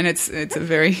 I know, and it's a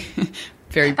very,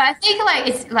 very. But I think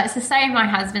it's the same. My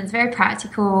husband's very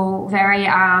practical, very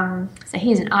So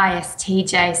he's an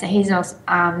ISTJ, so he's also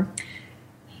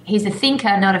he's a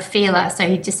thinker, not a feeler. So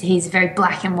he's very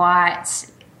black and white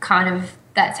kind of.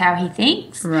 That's how he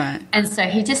thinks. Right. And so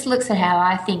he just looks at how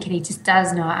I think and he just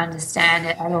does not understand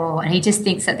it at all. And he just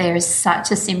thinks that there is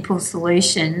such a simple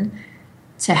solution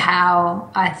to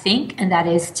how I think, and that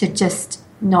is to just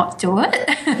not do it.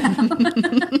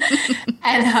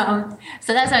 And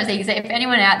so that's what I'm saying. So if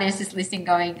anyone out there is just listening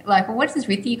going, like, well, what is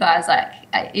with you guys? Like,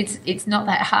 it's not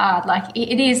that hard. Like,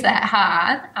 it is that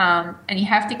hard, and you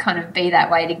have to kind of be that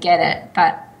way to get it.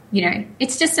 But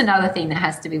it's just another thing that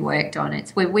has to be worked on.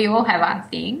 It's we all have our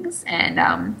things, and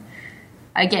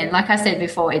again, like I said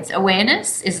before, it's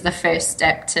awareness is the first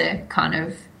step to kind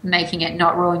of making it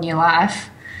not ruin your life.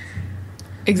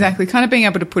 Exactly, kind of being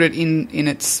able to put it in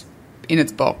its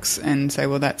box and say,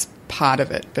 well, that's part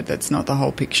of it, but that's not the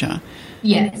whole picture.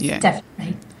 Yes, yeah,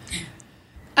 definitely.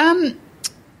 I'm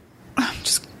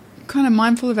just kind of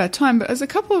mindful of our time, but there's a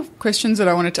couple of questions that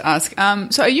I wanted to ask.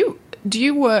 So do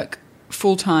you work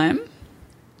full-time?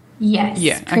 Yes,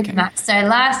 yeah, pretty much. So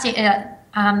last year,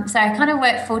 so I kind of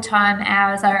work full-time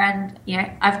hours around,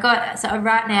 I've got, so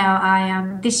right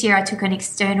now this year I took an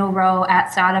external role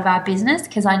outside of our business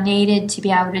because I needed to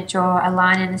be able to draw a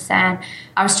line in the sand.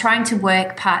 I was trying to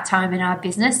work part-time in our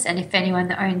business, and if anyone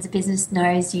that owns a business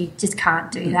knows, you just can't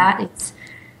do that. It's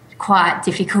quite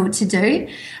difficult to do.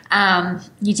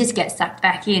 You just get sucked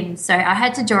back in. So I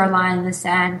had to draw a line in the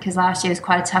sand because last year was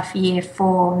quite a tough year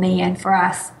for me and for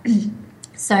us.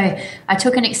 So I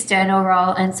took an external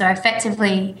role, and so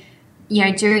effectively,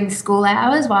 during school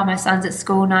hours while my son's at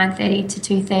school 9:30 to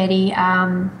 2:30,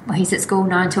 well, he's at school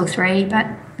 9 till 3, but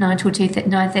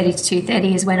 9:30 to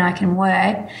 2:30 is when I can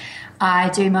work. I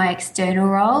do my external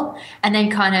role, and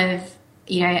then kind of,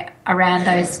 around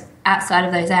those, outside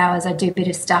of those hours, I do a bit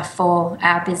of stuff for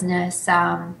our business,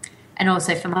 and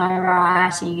also for my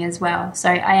writing as well. So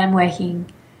I am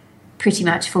working pretty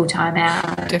much full-time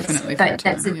hours. Definitely but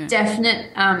that's a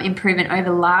definite improvement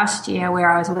over last year where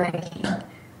I was working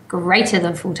greater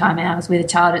than full-time hours with a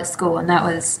child at school, and that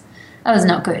was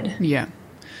not good. Yeah.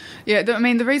 I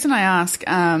mean, the reason I ask,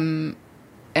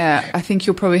 I think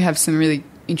you'll probably have some really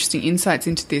interesting insights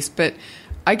into this, but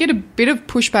I get a bit of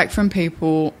pushback from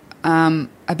people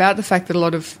about the fact that a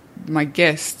lot of my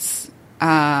guests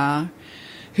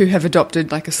who have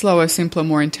adopted like a slower, simpler,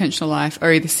 more intentional life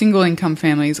are either single income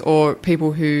families or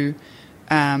people who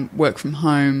work from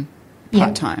home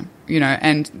part-time,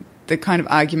 and the kind of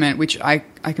argument, which I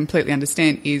completely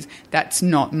understand, is that's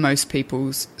not most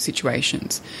people's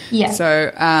situations. Yeah.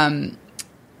 So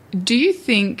do you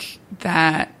think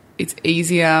that it's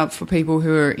easier for people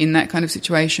who are in that kind of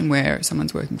situation where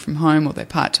someone's working from home or they're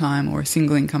part-time or a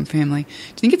single income family? Do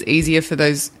you think it's easier for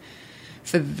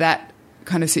that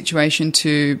kind of situation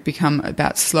to become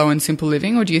about slow and simple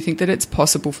living, or do you think that it's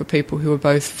possible for people who are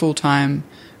both full-time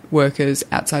workers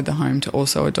outside the home to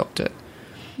also adopt it?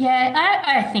 Yeah,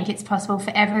 I think it's possible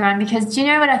for everyone, because do you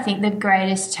know what I think the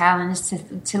greatest challenge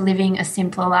to living a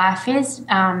simpler life is?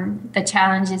 The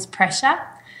challenge is pressure,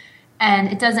 and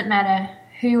it doesn't matter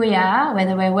who we are,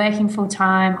 whether we're working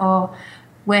full-time or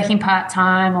working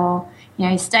part-time or,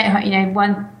 stay at home,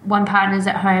 one partner's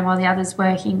at home while the other's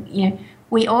working,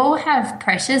 we all have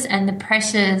pressures, and the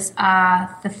pressures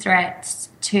are the threats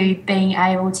to being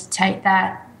able to take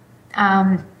that,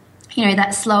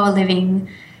 that slower living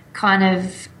kind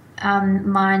of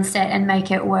mindset and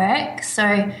make it work.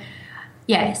 So,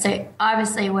 so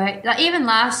obviously work, like even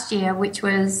last year, which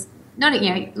was not,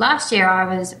 last year I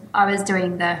was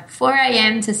doing the 4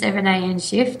 a.m. to 7 a.m.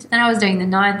 shift, then I was doing the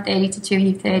 9:30 to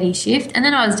 2:30 shift, and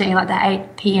then I was doing like the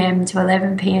 8 p.m. to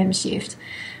 11 p.m. shift.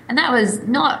 And that was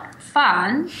not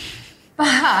fun,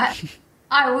 but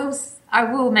I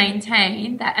will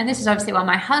maintain that, and this is obviously while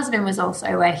my husband was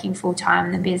also working full-time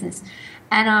in the business,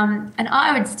 and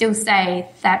I would still say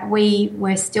that we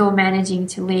were still managing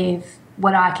to live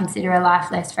what I consider a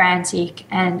life less frantic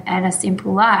and a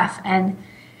simple life. And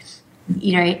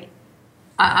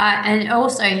and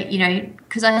also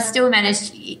because I still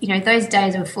managed, those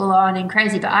days were full on and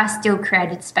crazy, but I still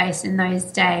created space in those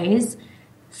days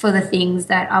for the things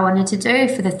that I wanted to do,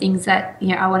 for the things that, you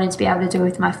know, I wanted to be able to do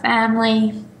with my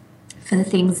family, for the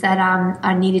things that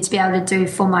I needed to be able to do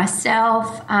for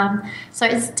myself. So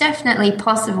it's definitely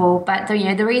possible. But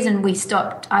the reason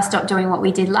I stopped doing what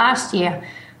we did last year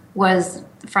was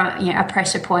from, you know, a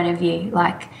pressure point of view.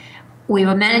 Like, we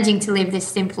were managing to live this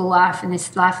simple life and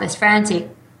this life less frantic,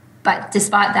 but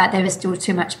despite that, there was still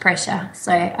too much pressure.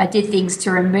 So I did things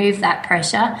to remove that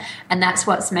pressure, and that's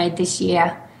what's made this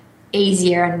year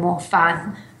easier and more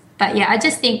fun. But yeah, I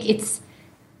just think it's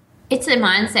a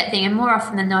mindset thing, and more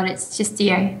often than not, it's just,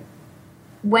 you know,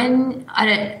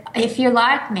 if you're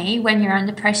like me, when you're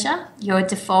under pressure, your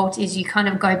default is you kind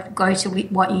of go to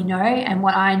what you know, and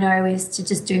what I know is to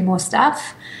just do more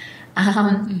stuff. So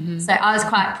I was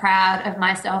quite proud of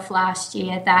myself last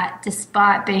year that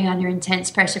despite being under intense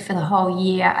pressure for the whole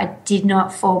year, I did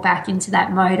not fall back into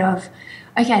that mode of,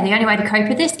 okay, the only way to cope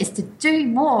with this is to do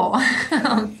more.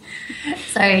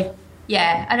 So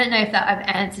yeah, I don't know if that I've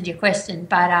answered your question,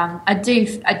 but I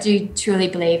do truly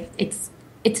believe it's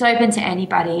open to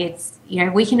anybody. It's, you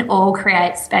know, we can all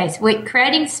create space. We're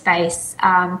creating space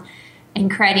and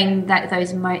creating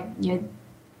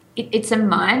it's a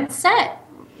mindset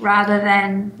rather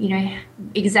than, you know,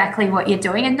 exactly what you're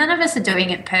doing. And none of us are doing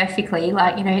it perfectly.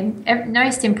 Like, you know, no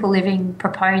simple living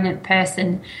proponent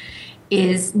person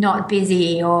is not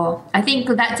busy, or I think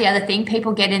that's the other thing.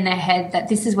 People get in their head that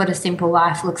this is what a simple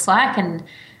life looks like, and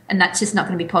that's just not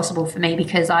going to be possible for me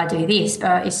because I do this.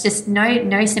 But it's just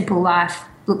no simple life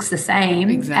looks the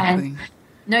same. Exactly. And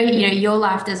no, you know, your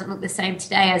life doesn't look the same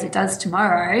today as it does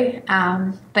tomorrow.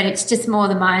 But it's just more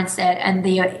the mindset and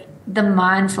the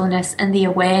mindfulness and the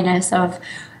awareness of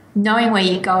knowing where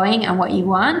you're going and what you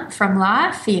want from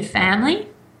life for your family.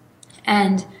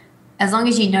 And as long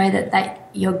as you know that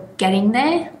you're getting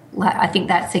there, like, I think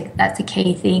that's a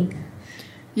key thing.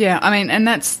 Yeah, I mean, and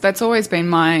that's always been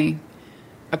my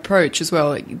approach as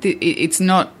well. It's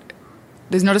not,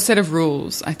 there's not a set of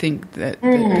rules, I think, that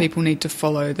people need to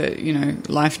follow, that, you know,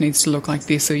 life needs to look like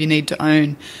this, or you need to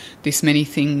own this many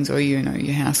things, or, you know,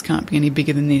 your house can't be any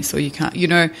bigger than this, or you can't, you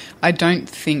know, I don't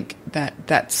think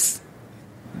that's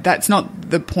not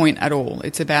the point at all.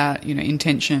 It's about, you know,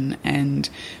 intention and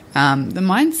the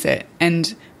mindset.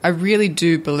 And I really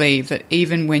do believe that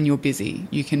even when you're busy,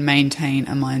 you can maintain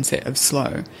a mindset of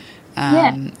slow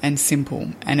and simple.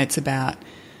 And it's about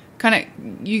kind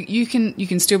of you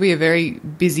can still be a very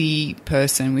busy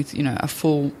person with, you know, a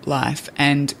full life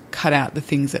and cut out the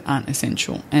things that aren't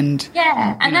essential. And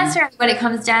that's really what it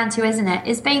comes down to, isn't it?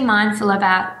 Is being mindful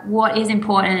about what is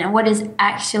important and what is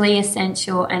actually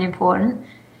essential and important,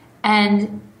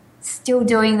 and still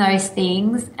doing those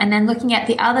things, and then looking at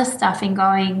the other stuff and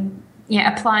going, you know,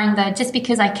 applying the just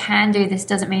because I can do this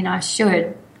doesn't mean I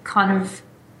should kind of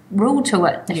rule to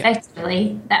it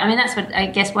effectively. That's what I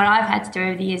guess what I've had to do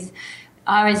over the years.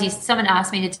 I always used, someone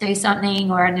asked me to do something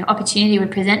or an opportunity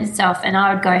would present itself, and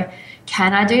I would go,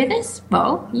 can I do this?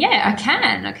 Well, yeah, I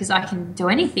can, because I can do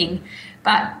anything.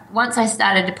 But once I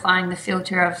started applying the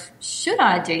filter of should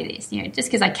I do this? You know, just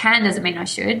because I can doesn't mean I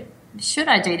should. Should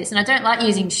I do this? And I don't like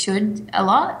using should a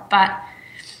lot, but,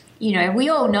 you know, we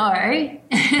all know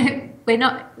we're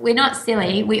not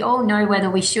silly. We all know whether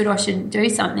we should or shouldn't do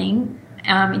something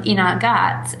in our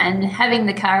guts, and having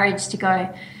the courage to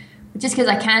go, just because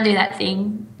I can do that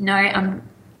thing,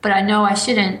 but I know I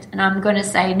shouldn't, and I'm going to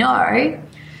say no.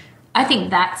 I think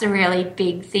that's a really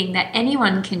big thing that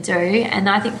anyone can do, and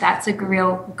I think that's a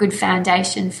real good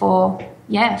foundation for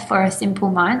a simple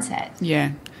mindset.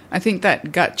 Yeah. I think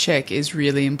that gut check is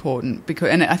really important,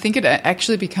 and I think it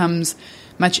actually becomes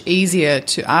much easier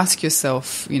to ask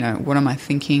yourself, you know, what am I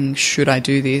thinking? Should I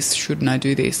do this? Shouldn't I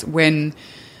do this? When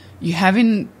you have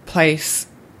in place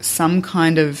some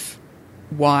kind of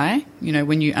why, you know,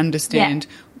 when you understand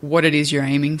what it is you're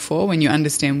aiming for, when you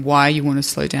understand why you want to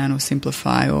slow down or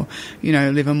simplify or, you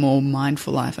know, live a more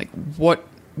mindful life, like what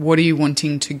are you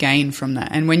wanting to gain from that?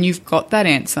 And when you've got that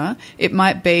answer, it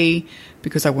might be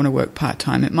because I want to work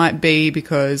part-time. It might be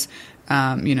because,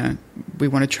 you know, we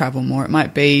want to travel more. It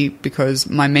might be because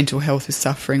my mental health is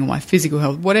suffering or my physical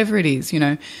health, whatever it is, you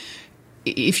know.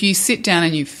 If you sit down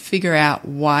and you figure out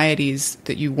why it is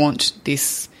that you want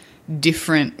this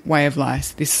different way of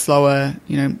life, this slower,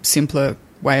 you know, simpler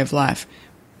way of life,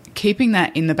 keeping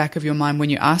that in the back of your mind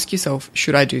when you ask yourself,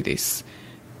 should I do this?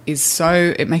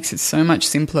 It makes it so much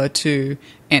simpler to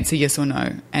answer yes or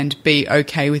no and be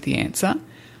okay with the answer.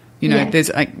 You know, there's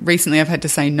recently I've had to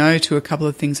say no to a couple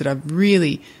of things that I've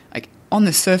really, like, on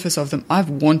the surface of them,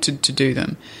 I've wanted to do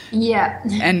them. Yeah.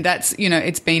 And that's, you know,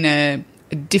 it's been a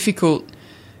difficult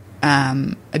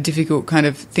kind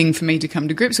of thing for me to come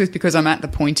to grips with, because I'm at the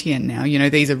pointy end now. You know,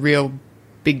 these are real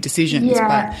big decisions.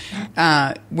 Yeah.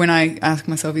 But when I ask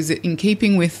myself, is it in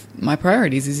keeping with my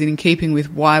priorities? Is it in keeping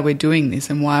with why we're doing this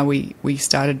and why we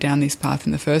started down this path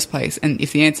in the first place? And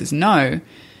if the answer is no,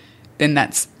 then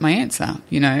that's my answer,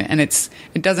 and it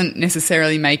doesn't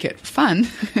necessarily make it fun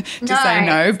to say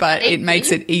no, but it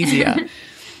makes it easier.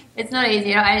 It's not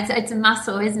easy. It's a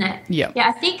muscle, isn't it? Yeah. Yeah,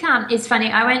 I think it's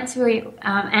funny. I went to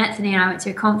Anthony and I went to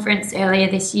a conference earlier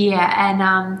this year,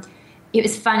 and it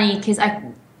was funny because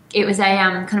it was a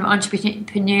kind of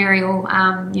entrepreneurial,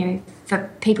 for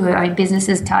people who own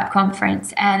businesses type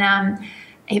conference, and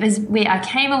it was weird. I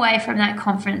came away from that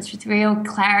conference with real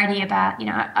clarity about,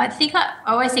 I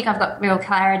always think I've got real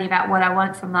clarity about what I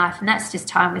want from life, and that's just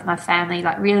time with my family,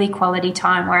 like really quality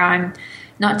time where I'm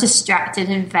not distracted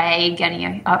and vague,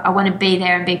 and I want to be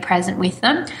there and be present with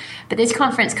them. But this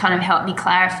conference kind of helped me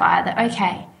clarify that,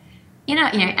 okay,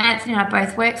 Anthony and I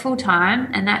both work full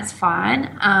time, and that's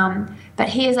fine. But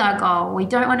here's our goal: we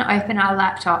don't want to open our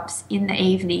laptops in the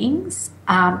evenings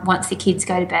once the kids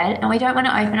go to bed, and we don't want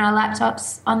to open our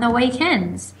laptops on the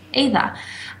weekends either.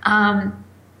 And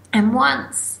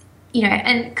once.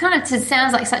 And kind of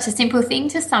sounds like such a simple thing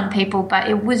to some people, but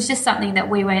it was just something that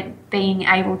we weren't being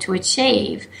able to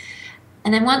achieve.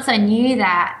 And then once I knew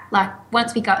that, like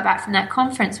once we got back from that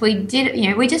conference, we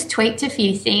did, we just tweaked a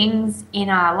few things in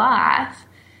our life.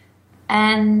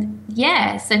 And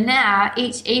so now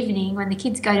each evening when the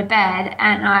kids go to bed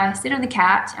and I sit on the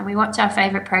couch and we watch our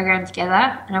favourite program together,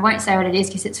 and I won't say what it is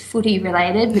because it's footy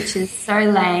related, which is so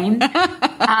lame.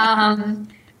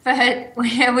 But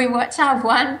we watch our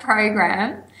one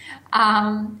program,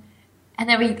 and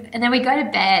then we go to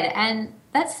bed, and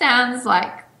that sounds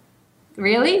like,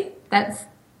 really, that's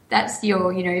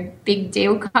your big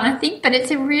deal kind of thing. But it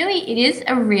is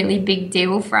a really big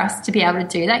deal for us to be able to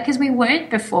do that, because we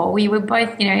weren't before. We were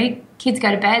both kids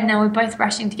go to bed, and then we're both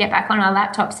rushing to get back on our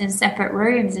laptops in separate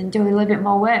rooms and do a little bit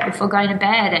more work before going to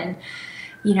bed, and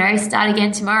start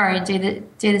again tomorrow and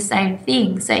do the same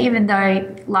thing. So even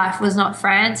though life was not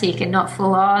frantic and not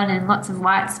full on and lots of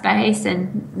white space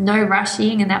and no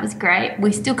rushing, and that was great,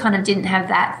 we still kind of didn't have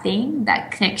that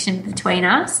connection between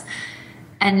us.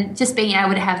 And just being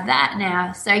able to have that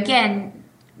now. So again,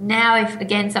 now if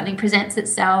again something presents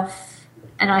itself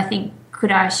and I think,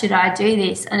 should I do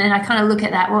this? And then I kind of look at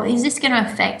that, well, is this going to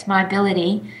affect my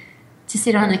ability to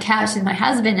sit on the couch with my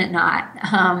husband at night?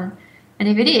 And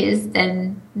if it is,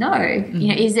 then no.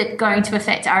 Is it going to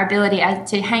affect our ability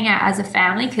to hang out as a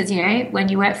family? Because, when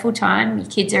you work full-time, your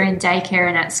kids are in daycare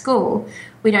and at school.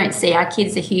 We don't see our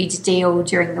kids a huge deal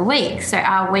during the week. So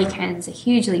our weekends are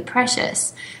hugely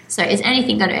precious. So is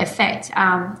anything going to affect,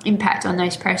 impact on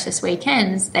those precious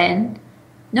weekends? Then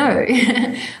no.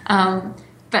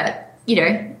 But,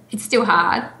 it's still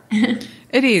hard.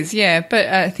 It is, yeah. But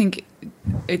I think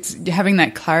it's having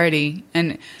that clarity.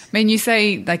 And I mean, you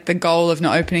say like the goal of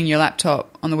not opening your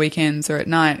laptop on the weekends or at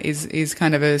night is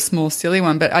kind of a small, silly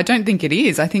one, but I don't think it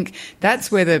is. I think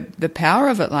that's where the power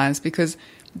of it lies, because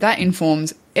that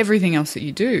informs everything else that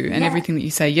you do and everything that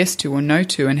you say yes to or no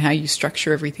to, and how you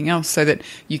structure everything else so that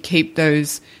you keep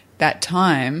that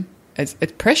time as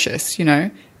precious,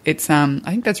 It's I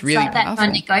think that's really it's like powerful.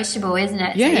 That non-negotiable, isn't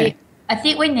it? Yeah. So I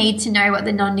think we need to know what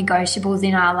the non-negotiables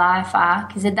in our life are,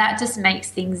 because that just makes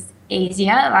things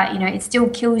easier. Like, it still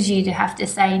kills you to have to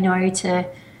say no to,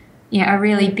 a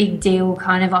really big deal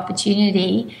kind of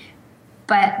opportunity,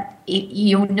 but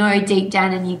you'll know deep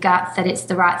down in your gut that it's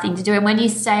the right thing to do. And when you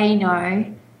say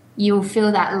no, you'll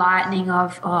feel that lightening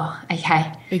of, oh,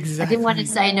 okay. Exactly. I didn't want to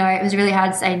say no. It was really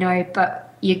hard to say no, but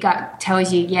your gut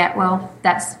tells you, yeah, well,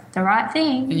 that's the right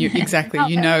thing. And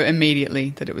you know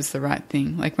immediately that it was the right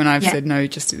thing. Like when I've said no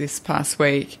just this past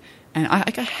week, and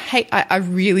I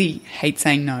really hate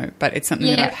saying no, but it's something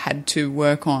that I've had to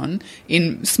work on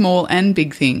in small and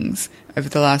big things over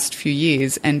the last few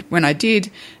years. And when I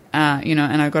did, and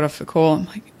I got off the call, I'm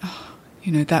like, oh,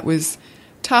 that was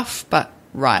tough, but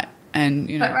right. And,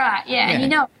 But right,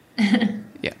 yeah.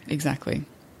 Yeah, exactly.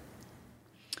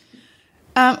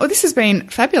 Well, this has been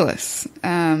fabulous.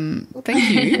 Thank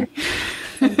you.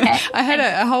 Okay. I had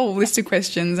a whole list of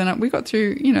questions, and we got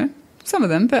through, some of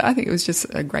them, but I think it was just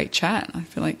a great chat. I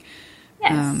feel like,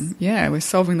 we're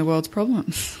solving the world's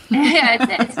problems.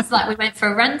 It's just like we went for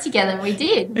a run together, and we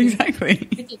did. Exactly.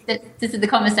 This is the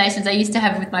conversations I used to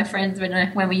have with my friends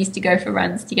when we used to go for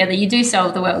runs together. You do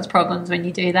solve the world's problems when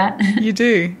you do that. You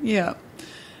do, yeah.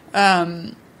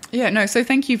 So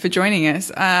thank you for joining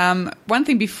us. One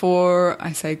thing before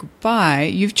I say goodbye,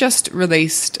 you've just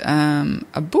released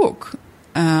a book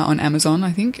on Amazon,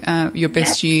 I think. Your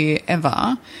Best Year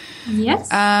Ever.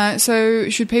 Yes. So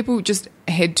should people just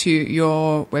head to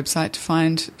your website to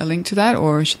find a link to that,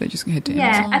 or should they just head to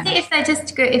Amazon? Yeah, I think if they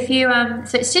just go,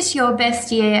 so it's just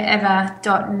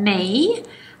yourbestyearever.me.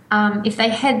 If they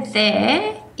head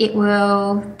there,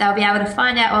 they'll be able to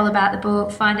find out all about the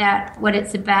book, find out what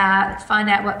it's about, find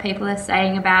out what people are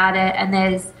saying about it, and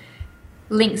there's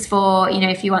links for,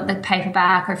 if you want the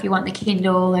paperback or if you want the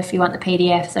Kindle or if you want the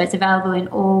PDF. So it's available in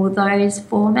all those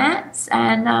formats.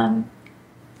 And,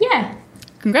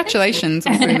 Congratulations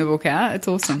on putting the book out. It's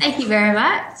awesome. Thank you very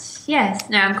much. Yes.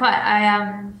 No, I'm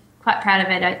quite proud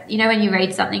of it. When you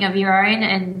read something of your own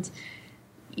and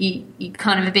you're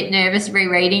kind of a bit nervous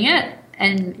rereading it,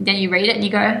 and then you read it and you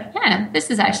go, yeah,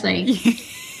 this is actually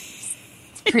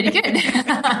pretty good.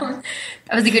 That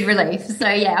was a good relief. So,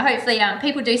 yeah, hopefully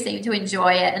people do seem to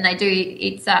enjoy it, and they do.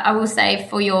 It's I will say,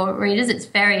 for your readers, it's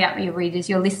very your readers,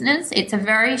 your listeners, it's a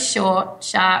very short,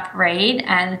 sharp read,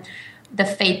 and the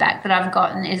feedback that I've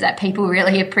gotten is that people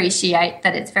really appreciate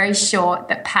that it's very short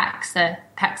but packs a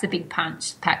big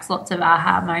punch, packs lots of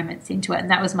aha moments into it, and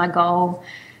that was my goal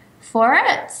for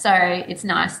it. So it's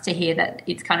nice to hear that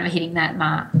it's kind of hitting that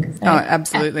mark. So,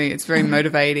 absolutely. It's very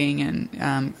motivating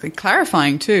and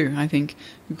clarifying too. I think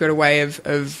you've got a way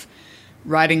of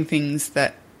writing things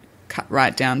that cut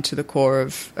right down to the core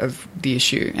of the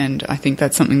issue, and I think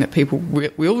that's something that people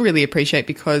will really appreciate,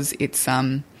 because it's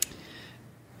a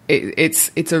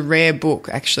rare book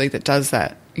actually that does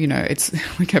that. We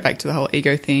go back to the whole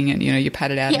ego thing, and you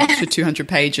pad it out an extra 200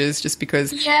 pages just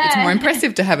because it's more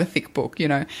impressive to have a thick book,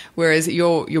 whereas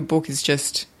your book is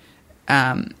just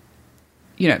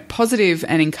positive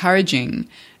and encouraging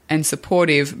and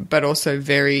supportive, but also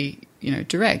very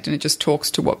direct, and it just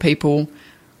talks to what people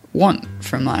want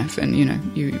from life, and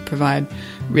you provide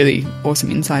really awesome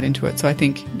insight into it. So I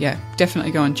think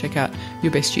definitely go and check out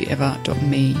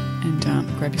yourbestyearever.me and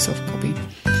grab yourself a copy.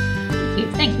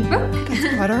 Thank you, Brooke.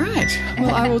 That's quite all right.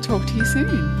 Well, I will talk to you soon.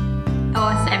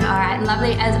 Awesome. All right.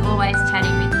 Lovely as always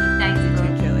chatting with you. Thanks,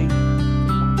 Brooke. Kelly.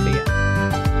 See ya.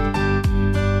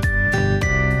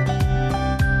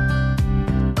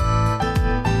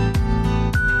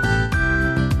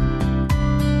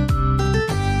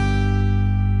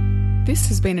 This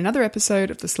has been another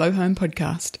episode of the Slow Home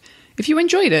Podcast. If you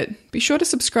enjoyed it, be sure to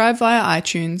subscribe via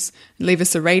iTunes and leave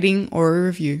us a rating or a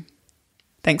review.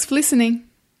 Thanks for listening.